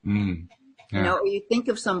 Mm, yeah. Or you think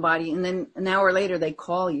of somebody, and then an hour later they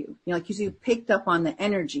call you. Because you picked up on the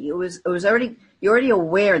energy. It was already, you're already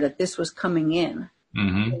aware that this was coming in.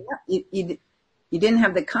 Mm-hmm. You didn't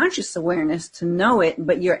have the conscious awareness to know it,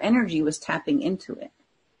 but your energy was tapping into it.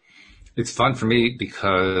 It's fun for me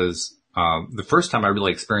because the first time I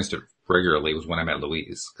really experienced it regularly was when I met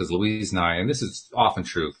Louise. Because Louise and I, and this is often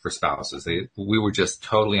true for spouses, we were just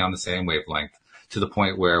totally on the same wavelength, to the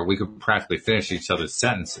point where we could practically finish each other's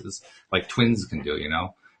sentences like twins can do,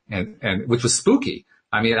 and which was spooky.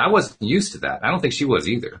 I mean, I wasn't used to that. I don't think she was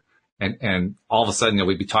either. And all of a sudden,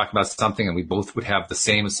 we'd be talking about something and we both would have the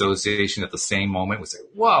same association at the same moment. We'd say,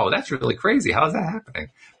 whoa, that's really crazy. How is that happening?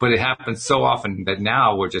 But it happens so often that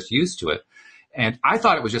now we're just used to it. And I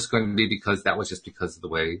thought it was just going to be because that was just because of the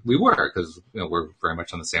way we were, because we're very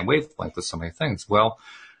much on the same wavelength with so many things. Well,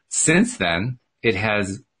 since then, it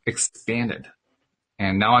has expanded.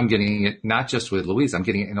 And now I'm getting it not just with Louise, I'm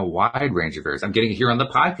getting it in a wide range of areas. I'm getting it here on the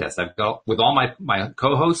podcast. I've got with all my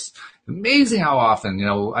co-hosts. Amazing how often,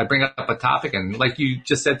 I bring up a topic, and like you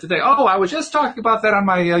just said today, oh, I was just talking about that on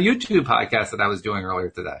my YouTube podcast that I was doing earlier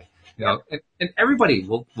today. And everybody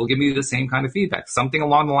will give me the same kind of feedback, something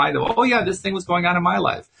along the line of, oh yeah, this thing was going on in my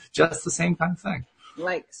life, just the same kind of thing.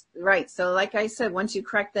 Right. So like I said, once you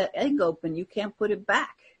crack that egg open, you can't put it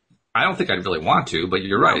back. I don't think I'd really want to, but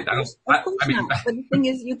you're right. Of course not. But the thing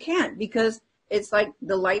is, you can't, because it's like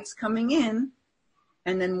the light's coming in,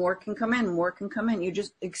 and then more can come in, more can come in. You're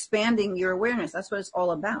just expanding your awareness. That's what it's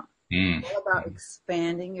all about. It's all about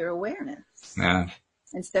expanding your awareness. Yeah.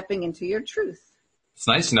 And stepping into your truth. It's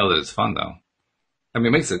nice to know that it's fun, though. I mean,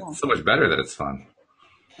 it makes it so much better that it's fun.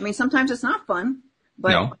 I mean, sometimes it's not fun,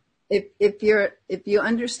 but No. if you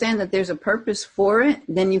understand that there's a purpose for it,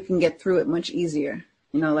 then you can get through it much easier.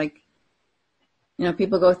 Like,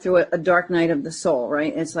 people go through a dark night of the soul,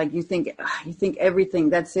 right? It's like you think everything,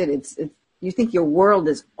 that's it. It's you think your world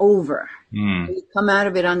is over. You come out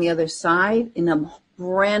of it on the other side in a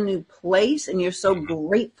brand new place, and you're so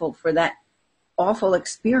grateful for that awful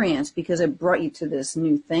experience because it brought you to this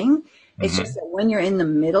new thing. It's just that when you're in the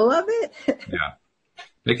middle of it, Yeah.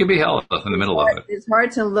 It can be hell in the middle of it. It's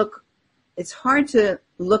hard to look. It's hard to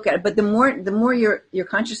look at it. But the more your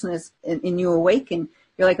consciousness and you awaken,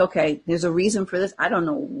 you're like, okay, there's a reason for this. I don't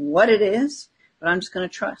know what it is, but I'm just going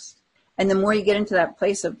to trust. And the more you get into that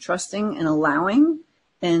place of trusting and allowing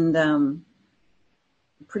and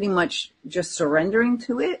pretty much just surrendering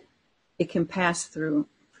to it, it can pass through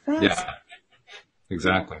fast. Yeah,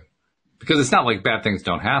 exactly. Because it's not like bad things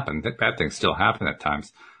don't happen. Bad things still happen at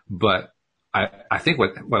times. But I think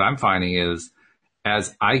what I'm finding is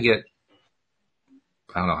as I get,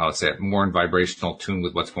 I don't know how to say it, more in vibrational tune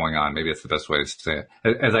with what's going on. Maybe that's the best way to say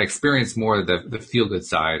it. As I experience more of the feel-good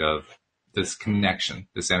side of this connection,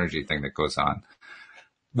 this energy thing that goes on.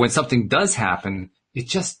 When something does happen, it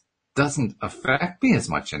just doesn't affect me as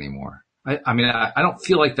much anymore. I mean, I don't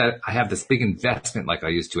feel like that I have this big investment like I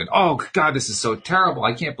used to. And, oh, God, this is so terrible.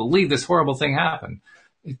 I can't believe this horrible thing happened.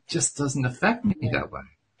 It just doesn't affect me that way.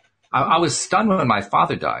 I was stunned when my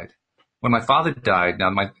father died. When my father died, now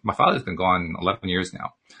my father's been gone 11 years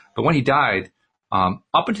now. But when he died, up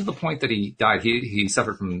until the point that he died, he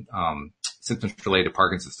suffered from symptoms related to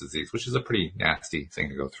Parkinson's disease, which is a pretty nasty thing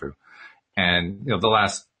to go through. And, the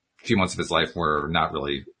last few months of his life were not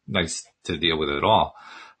really nice to deal with at all.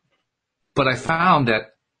 But I found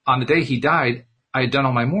that on the day he died, I had done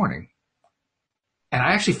all my mourning. And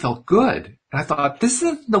I actually felt good. And I thought, this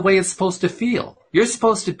isn't the way it's supposed to feel. You're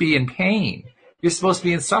supposed to be in pain. You're supposed to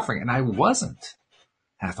be in suffering. And I wasn't.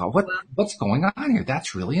 And I thought, what's going on here?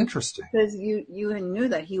 That's really interesting. Because you knew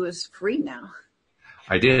that he was free now.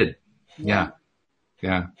 I did. Yeah.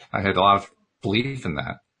 I had a lot of belief in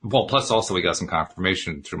that. Well, plus also we got some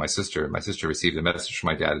confirmation through my sister. My sister received a message from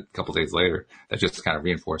my dad a couple of days later that just kind of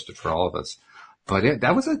reinforced it for all of us. But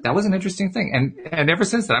that was an interesting thing. And ever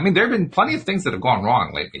since then, I mean, there have been plenty of things that have gone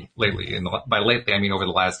wrong lately. By lately, I mean over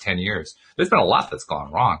the last 10 years. There's been a lot that's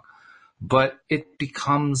gone wrong. But it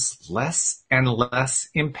becomes less and less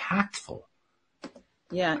impactful.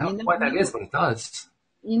 Yeah. I don't know why that is, but it does.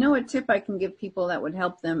 A tip I can give people that would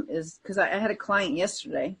help them is, because I had a client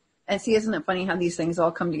yesterday, and see, isn't it funny how these things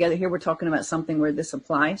all come together? Here we're talking about something where this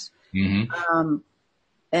applies.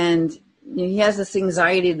 And he has this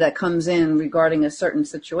anxiety that comes in regarding a certain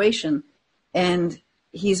situation, and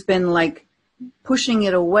he's been like pushing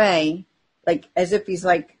it away, like as if he's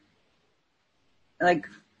like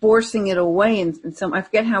forcing it away. And some, I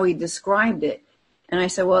forget how he described it. And I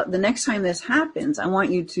said, well, the next time this happens, I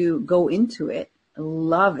want you to go into it,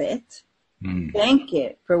 love it, thank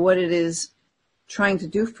it for what it is trying to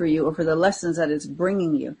do for you or for the lessons that it's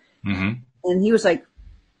bringing you. And he was like,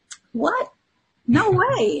 what? No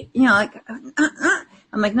way.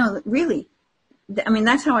 I'm like, no, really. I mean,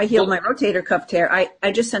 that's how I healed my rotator cuff tear.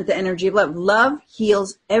 I just sent the energy of love. Love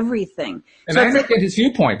heals everything. And so I understand his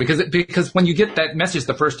viewpoint because when you get that message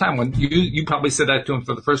the first time, when you probably said that to him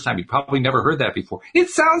for the first time, you probably never heard that before. It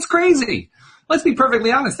sounds crazy. Let's be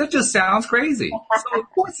perfectly honest. That just sounds crazy. So of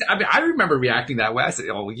course, I mean, I remember reacting that way. I said,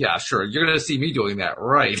 oh yeah, sure. You're going to see me doing that.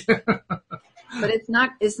 Right. But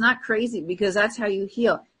it's not crazy because that's how you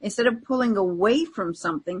heal. Instead of pulling away from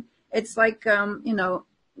something, it's like, that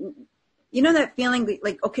feeling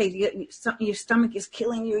like, okay, your stomach is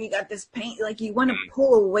killing you. You got this pain. Like you want to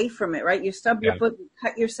pull away from it, right? You stub your foot, you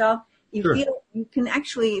cut yourself. You feel, you can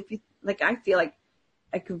actually, if you, like, I feel like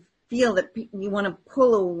I can feel that you want to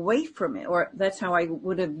pull away from it, or that's how I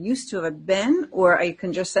would have used to have been, or I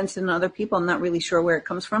can just sense it in other people. I'm not really sure where it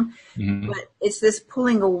comes from, but it's this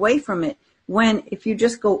pulling away from it. When, if you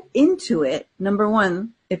just go into it, number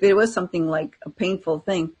one, if it was something like a painful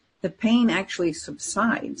thing, the pain actually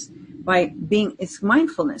subsides by it's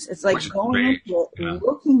mindfulness. It's like going into it,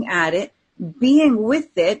 looking at it, being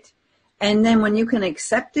with it. And then when you can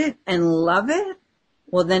accept it and love it,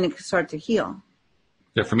 well, then it can start to heal.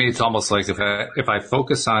 Yeah. For me, it's almost like if I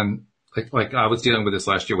focus on, like I was dealing with this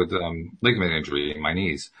last year with ligament injury in my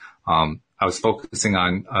knees. I was focusing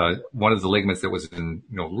on one of the ligaments that was in,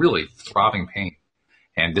 really throbbing pain.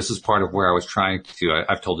 And this was part of where I was trying to,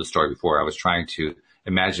 I've told this story before, I was trying to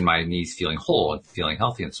imagine my knees feeling whole and feeling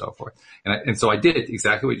healthy and so forth. And so I did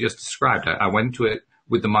exactly what you just described. I went into it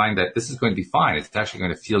with the mind that this is going to be fine. It's actually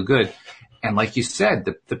going to feel good. And like you said,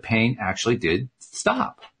 the pain actually did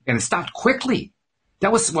stop, and it stopped quickly.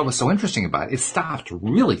 That was what was so interesting about it. It stopped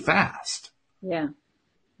really fast. Yeah.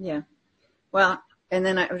 Yeah. Well, and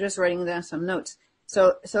then I was just writing down some notes.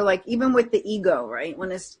 So like even with the ego, right?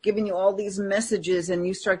 When it's giving you all these messages and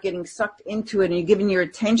you start getting sucked into it and you're giving your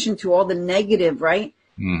attention to all the negative, right?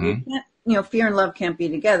 You can't, fear and love can't be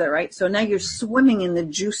together, right? So now you're swimming in the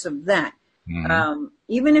juice of that.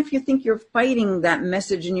 Even if you think you're fighting that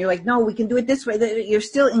message and you're like, no, we can do it this way, you're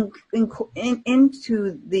still engaged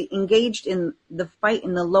in the fight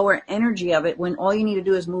in the lower energy of it, when all you need to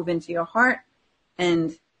do is move into your heart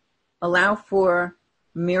and allow for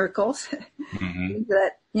miracles.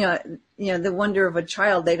 That, the wonder of a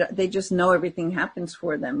child, they just know everything happens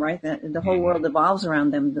for them, right? The whole world evolves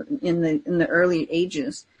around them in the early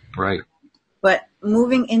ages. Right. But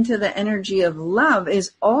moving into the energy of love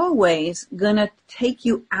is always going to take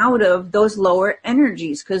you out of those lower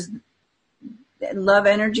energies, because love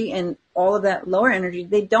energy and all of that lower energy,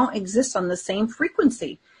 they don't exist on the same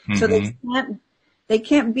frequency. So they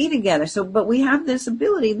can't be together. So, but we have this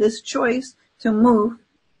ability, this choice to move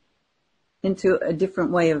into a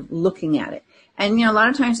different way of looking at it. And, a lot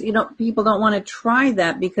of times, people don't want to try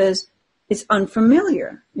that because it's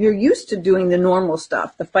unfamiliar. You're used to doing the normal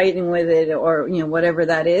stuff, the fighting with it, or, whatever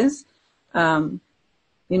that is. You're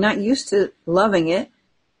not used to loving it.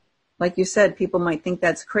 Like you said, people might think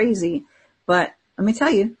that's crazy, but let me tell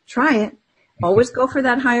you, try it. Always go for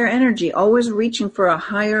that higher energy, always reaching for a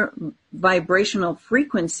higher vibrational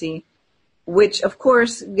frequency, which, of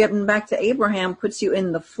course, getting back to Abraham, puts you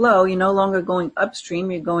in the flow. You're no longer going upstream.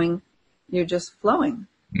 You're just flowing.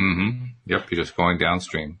 Yep, you're just going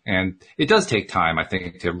downstream. And it does take time, I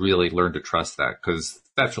think, to really learn to trust that, because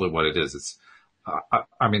that's really what it is. It's,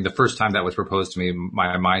 the first time that was proposed to me,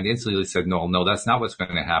 my mind instantly said, no, that's not what's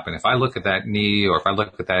going to happen. If I look at that knee, or if I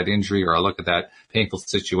look at that injury, or I look at that painful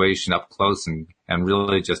situation up close and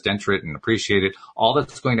really just enter it and appreciate it, all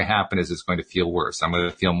that's going to happen is it's going to feel worse. I'm going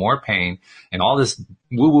to feel more pain, and all this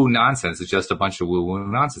woo-woo nonsense is just a bunch of woo-woo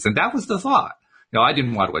nonsense. And that was the thought. I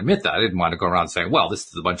didn't want to admit that. I didn't want to go around saying, well, this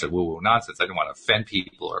is a bunch of woo-woo nonsense. I didn't want to offend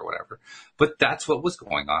people or whatever. But that's what was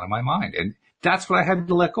going on in my mind. And that's what I had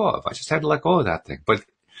to let go of. I just had to let go of that thing. But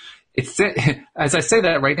as I say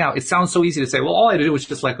that right now, it sounds so easy to say, well, all I had to do was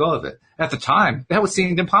just let go of it. At the time, that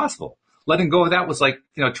seemed impossible. Letting go of that was like,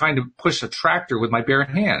 trying to push a tractor with my bare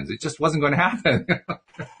hands. It just wasn't going to happen.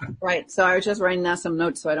 Right. So I was just writing down some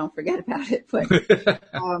notes so I don't forget about it. But,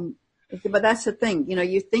 but that's the thing.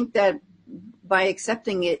 You think that by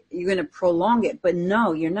accepting it, you're going to prolong it. But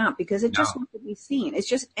no, you're not, because it just wants to be seen. It's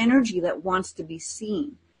just energy that wants to be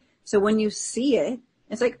seen. So when you see it,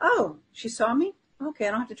 it's like, oh, she saw me? Okay,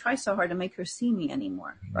 I don't have to try so hard to make her see me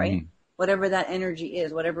anymore, right? Whatever that energy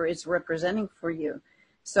is, whatever it's representing for you.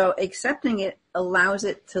 So accepting it allows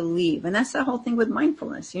it to leave. And that's the whole thing with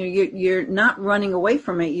mindfulness. You're not running away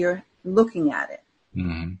from it. You're looking at it.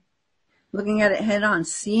 Looking at it head on,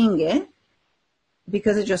 seeing it,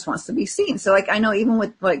 because it just wants to be seen. So I know even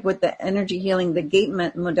with the energy healing, the gate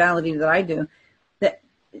modality that I do,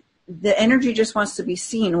 the energy just wants to be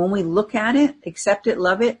seen. When we look at it, accept it,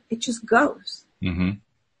 love it, it just goes.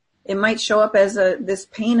 It might show up as this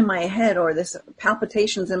pain in my head, or this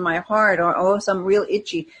palpitations in my heart, or some real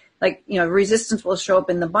itchy, resistance will show up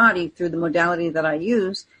in the body through the modality that I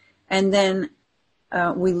use. And then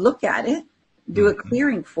we look at it, do a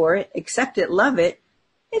clearing for it, accept it, love it,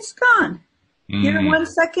 it's gone. Here in 1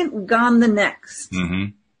 second, gone the next.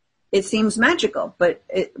 It seems magical, but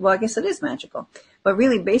I guess it is magical. But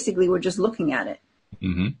really, basically, we're just looking at it.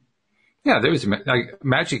 Yeah,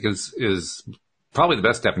 magic is probably the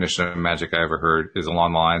best definition of magic I ever heard, is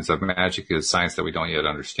along the lines of magic is science that we don't yet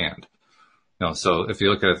understand. So if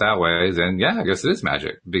you look at it that way, then yeah, I guess it is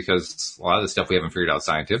magic, because a lot of the stuff we haven't figured out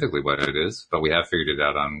scientifically what it is, but we have figured it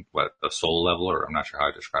out on a soul level, or I'm not sure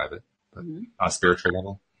how to describe it, but on a spiritual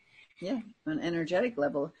level. Yeah, on an energetic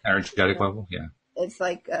level. Energetic level, yeah. It's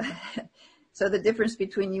like, so the difference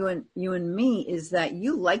between you and me is that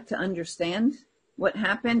you like to understand what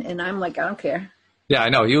happened, and I'm like, I don't care. Yeah, I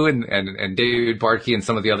know. You and David Barkey and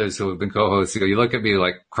some of the others who have been co-hosts, you look at me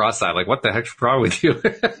like cross-eyed, like, what the heck's wrong with you?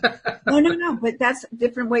 No, but that's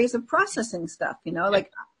different ways of processing stuff,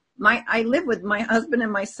 I live with my husband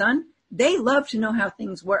and my son. They love to know how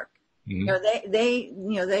things work.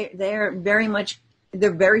 They're very much,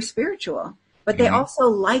 they're very spiritual, but they also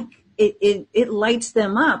like it. It lights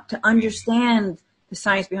them up to understand the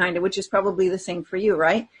science behind it, which is probably the same for you,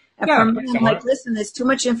 right? And for me, I'm like, listen, there's too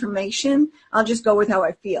much information. I'll just go with how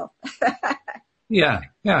I feel. Yeah.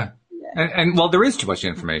 And well, there is too much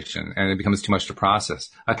information and it becomes too much to process.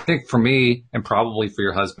 I think for me and probably for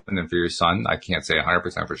your husband and for your son, I can't say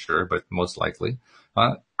 100% for sure, but most likely,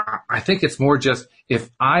 I think it's more just if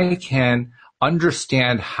I can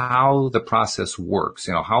understand how the process works,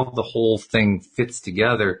 how the whole thing fits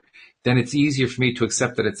together, then it's easier for me to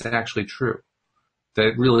accept that it's actually true, that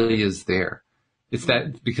it really is there. It's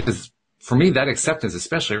that because for me, that acceptance,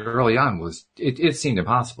 especially early on, it seemed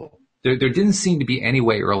impossible. There didn't seem to be any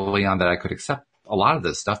way early on that I could accept a lot of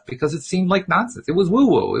this stuff because it seemed like nonsense. It was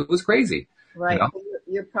woo-woo. It was crazy. Right.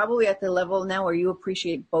 You're probably at the level now where you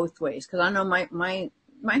appreciate both ways. Because I know my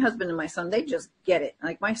husband and my son, they just get it.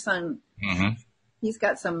 Like my son, he's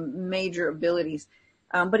got some major abilities,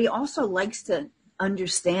 but he also likes to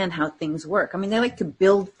understand how things work. I mean, they like to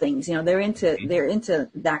build things. They're into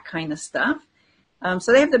that kind of stuff.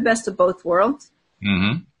 So they have the best of both worlds.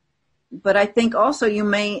 Mm-hmm. But I think also you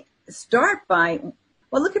may start by,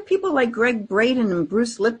 look at people like Greg Braden and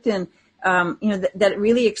Bruce Lipton, that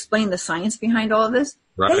really explain the science behind all of this.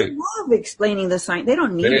 Right. They love explaining the science. They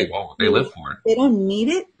don't need it. They live for it. They don't need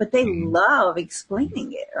it, but they love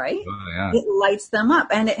explaining it, right? Oh, yeah. It lights them up,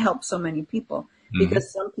 and it helps so many people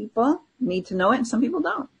because some people need to know it and some people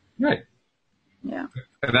don't. Right. Yeah.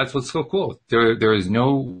 And that's what's so cool. There is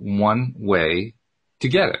no one way to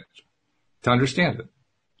get it, to understand it.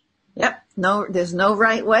 Yep. No, there's no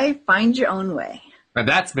right way. Find your own way. And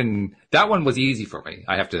that one was easy for me,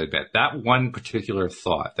 I have to admit. That one particular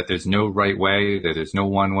thought, that there's no right way, that there's no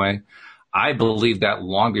one way, I believed that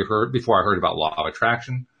long before I heard about law of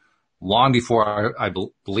attraction, long before I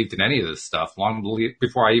believed in any of this stuff,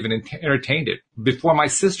 before I even entertained it, before my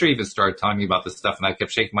sister even started telling me about this stuff, and I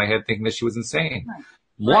kept shaking my head thinking that she was insane. Right.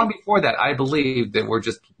 Long before that, I believed that we're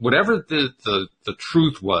just, whatever the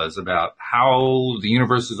truth was about how the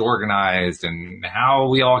universe is organized and how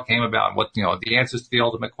we all came about, what, the answers to the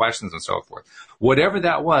ultimate questions and so forth. Whatever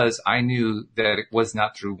that was, I knew that it was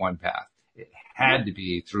not through one path. It had to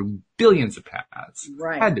be through billions of paths.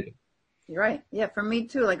 Right. Had to be. You're right. Yeah, for me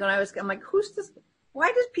too. Like when I'm like, who's this?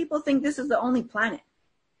 Why does people think this is the only planet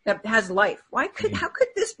that has life? How could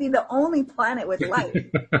this be the only planet with life?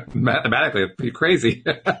 Mathematically, it'd be crazy.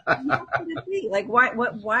 How could it be? Like,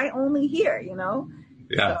 why only here,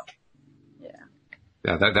 Yeah. So, yeah.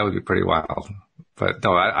 Yeah, that would be pretty wild. But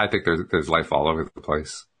no, I think there's life all over the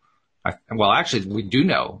place. Actually, we do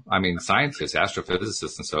know. I mean, scientists,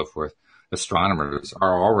 astrophysicists and so forth, astronomers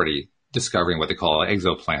are already discovering what they call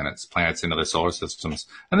exoplanets, planets in other solar systems.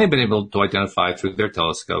 And they've been able to identify through their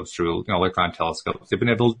telescopes, through electron telescopes, they've been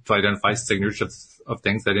able to identify signatures of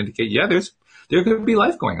things that indicate, there could be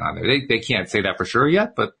life going on there. They can't say that for sure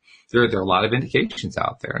yet, but there are a lot of indications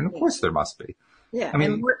out there. And of course there must be. Yeah. I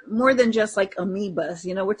mean, and more than just like amoebas,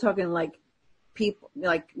 we're talking like people,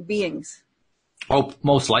 like beings. Oh,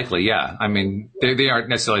 most likely. Yeah. I mean, they aren't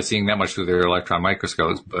necessarily seeing that much through their electron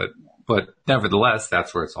microscopes, but nevertheless,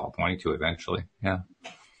 that's where it's all pointing to eventually. Yeah.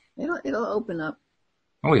 It'll open up.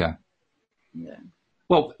 Oh, yeah. Yeah.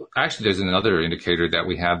 Well, actually, there's another indicator that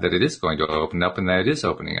we have that it is going to open up and that it is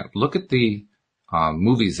opening up. Look at the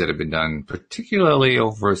movies that have been done, particularly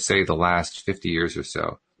over, say, the last 50 years or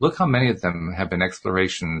so. Look how many of them have been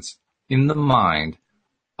explorations in the mind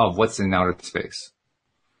of what's in outer space.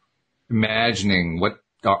 Imagining what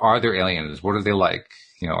are there aliens? What are they like?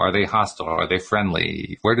 Are they hostile? Are they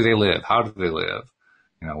friendly? Where do they live? How do they live?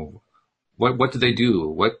 What do they do?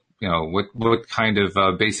 What kind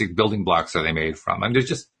of basic building blocks are they made from? I mean,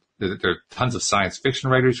 there are tons of science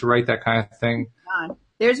fiction writers who write that kind of thing.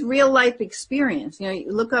 There's real life experience.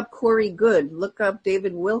 You look up Corey Goode, look up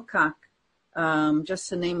David Wilcock, just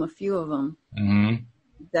to name a few of them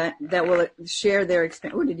that will share their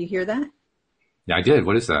experience. Oh, did you hear that? Yeah, I did.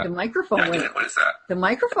 What is that? The microphone. What is that? The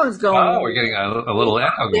microphone's going. Oh, we're getting a little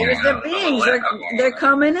echo going. There's the beings. They're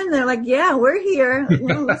coming in. They're like, yeah, we're here.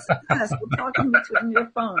 Listen to us. We're talking between your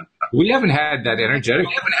phone. We haven't had that energetic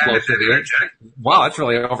flow through the air. Wow, that's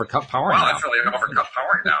really overpowering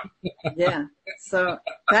now. Yeah. So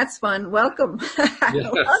that's fun. Welcome.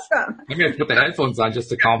 Yes. Welcome. I'm going to put the headphones on just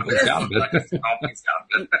to calm things down a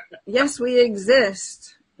bit. Yes, we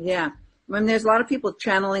exist. Yeah. When there's a lot of people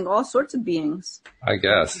channeling all sorts of beings. I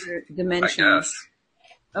guess. Dimensions.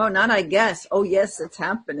 Oh, not I guess. Oh, yes, it's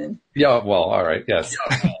happening. Yeah, well, all right, yes.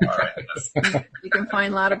 You can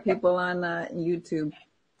find a lot of people on YouTube.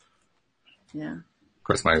 Yeah. Of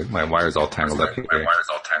course, my wire's all tangled up here.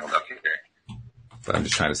 But I'm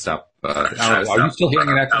just trying to stop. I don't know, are you still hearing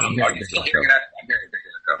an echo? I'm hearing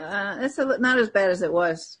it's not as bad as it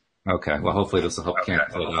was. Okay, well, hopefully this will help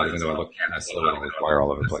cancel it out, even though I look wire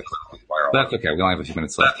all over the place. That's okay. We only have a few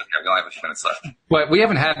minutes left. But we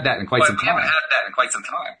haven't had that in quite some time.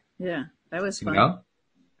 Yeah, that was fun. You know?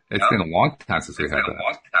 It's been a long time since we had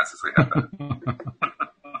that.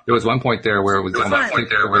 There was one point there where it was almost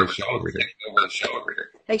taking over the show every day.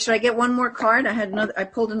 Hey, should I get one more card? I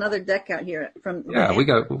pulled another deck out here from. Yeah, we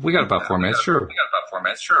got about 4 minutes. Sure.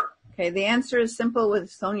 Okay, the answer is simple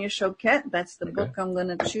with Sonia Choquette. That's the book I'm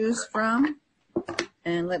going to choose from.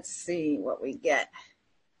 And let's see what we get.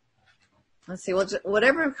 Let's see.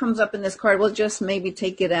 Whatever comes up in this card, we'll just maybe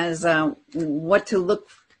take it as what to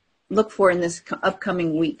look for in this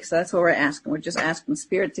upcoming week. So that's what we're asking. We're just asking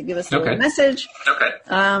Spirit to give us a little message.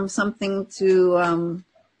 Something to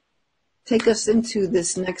take us into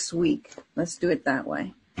this next week. Let's do it that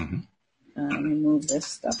way. Mm-hmm. Let me move this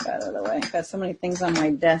stuff out of the way. I've got so many things on my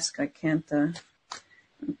desk, I can't.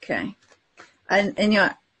 Okay. And you know,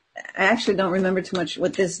 I actually don't remember too much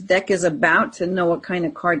what this deck is about to know what kind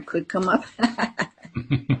of card could come up.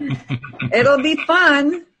 It'll be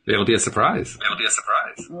fun. It'll be a surprise.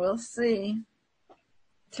 We'll see.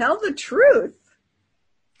 Tell the truth.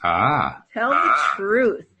 Tell the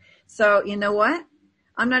truth. So, you know what?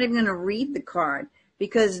 I'm not even going to read the card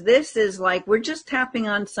because this is like we're just tapping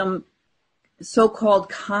on some so-called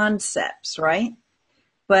concepts, right?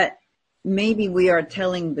 But maybe we are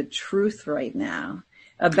telling the truth right now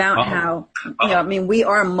about how, you know, I mean, we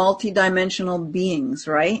are multidimensional beings,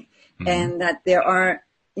 right? Mm-hmm. And that there are,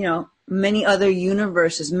 you know, many other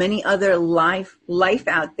universes, many other life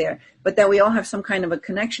out there, but that we all have some kind of a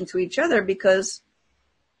connection to each other because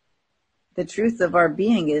the truth of our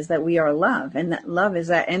being is that we are love, and that love is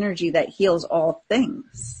that energy that heals all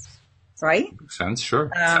things, right? Makes sense,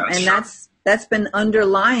 sure. That's been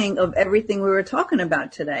underlying of everything we were talking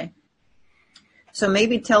about today. So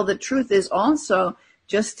maybe tell the truth is also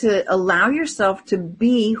just to allow yourself to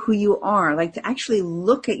be who you are, like to actually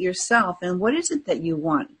look at yourself and what is it that you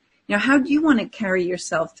want? You know, how do you want to carry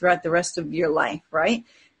yourself throughout the rest of your life, right?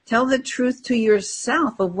 Tell the truth to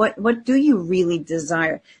yourself of what do you really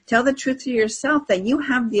desire. Tell the truth to yourself that you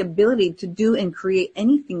have the ability to do and create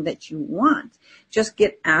anything that you want. Just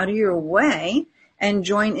get out of your way and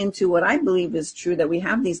join into what I believe is true, that we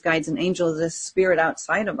have these guides and angels, this spirit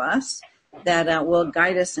outside of us that will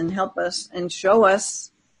guide us and help us and show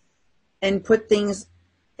us and put things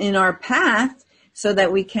in our path so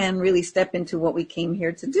that we can really step into what we came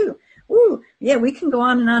here to do. Ooh, yeah, we can go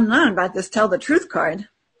on and on and on about this tell the truth card.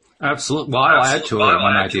 Absolutely. Well, I'll add to it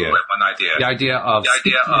one idea. The idea of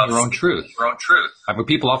speaking your own truth. I mean,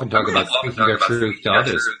 people often talk about speaking your truth to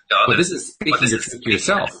others, but this is speaking your truth to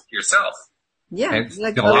yourself. Yeah, and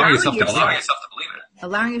like allowing yourself to believe it.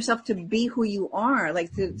 Allowing yourself to be who you are,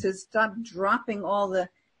 like to stop dropping all the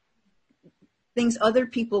things other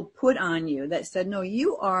people put on you that said, no,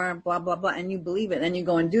 you are blah, blah, blah, and you believe it, and you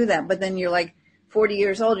go and do that. But then you're like 40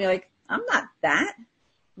 years old, and you're like, I'm not that.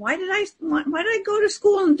 Why did I go to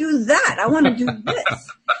school and do that? I want to do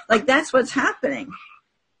this. Like, that's what's happening.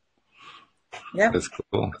 Yeah. That's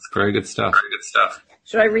cool. That's very good stuff.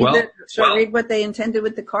 Should I read what they intended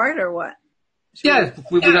with the card or what?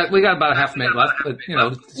 We got about a half a minute left, but you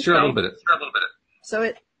know, share a little bit. So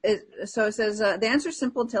it says the answer is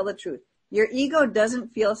simple. Tell the truth. Your ego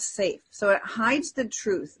doesn't feel safe, so it hides the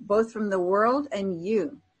truth both from the world and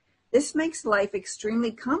you. This makes life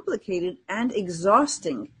extremely complicated and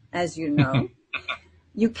exhausting, as you know.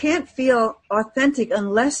 You can't feel authentic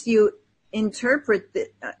unless you interrupt.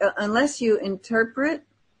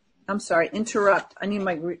 I need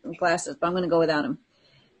my glasses, but I'm going to go without them.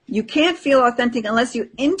 You can't feel authentic unless you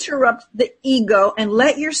interrupt the ego and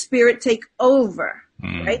let your spirit take over,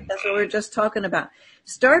 right? That's what we were just talking about.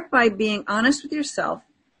 Start by being honest with yourself.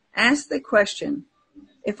 Ask the question,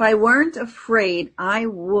 if I weren't afraid, I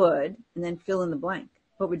would, and then fill in the blank.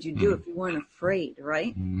 What would you do if you weren't afraid,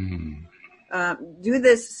 right? Do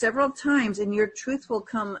this several times and your truth will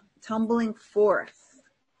come tumbling forth.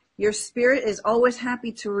 Your spirit is always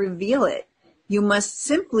happy to reveal it. You must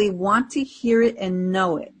simply want to hear it and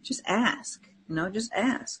know it. Just ask, just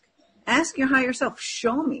ask. Ask your higher self,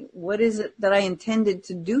 show me what is it that I intended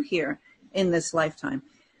to do here in this lifetime.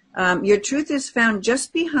 Your truth is found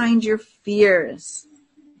just behind your fears.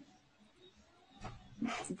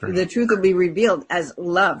 The truth will be revealed as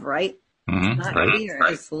love, right? Not fear,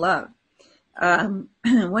 it's love.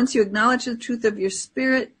 Once you acknowledge the truth of your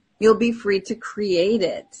spirit, you'll be free to create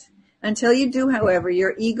it. Until you do, however,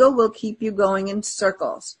 your ego will keep you going in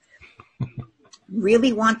circles.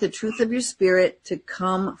 Really want the truth of your spirit to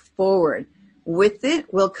come forward. With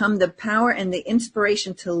it will come the power and the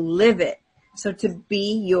inspiration to live it. So to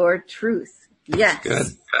be your truth. Yes.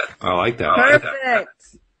 Good. I like that.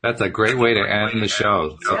 Perfect. That's a great way to end the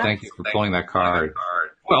show. So thank you for pulling that card.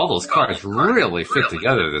 Well, all those cards really fit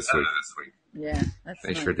together this week. Yeah, that's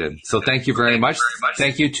They nice. sure did. So thank you very much.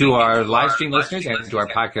 Thank you to our live stream listeners and to our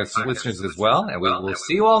podcast listeners as well. And we will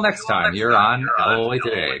see you all next time here on LOA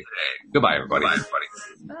Today. Goodbye, everybody.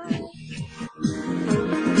 Bye.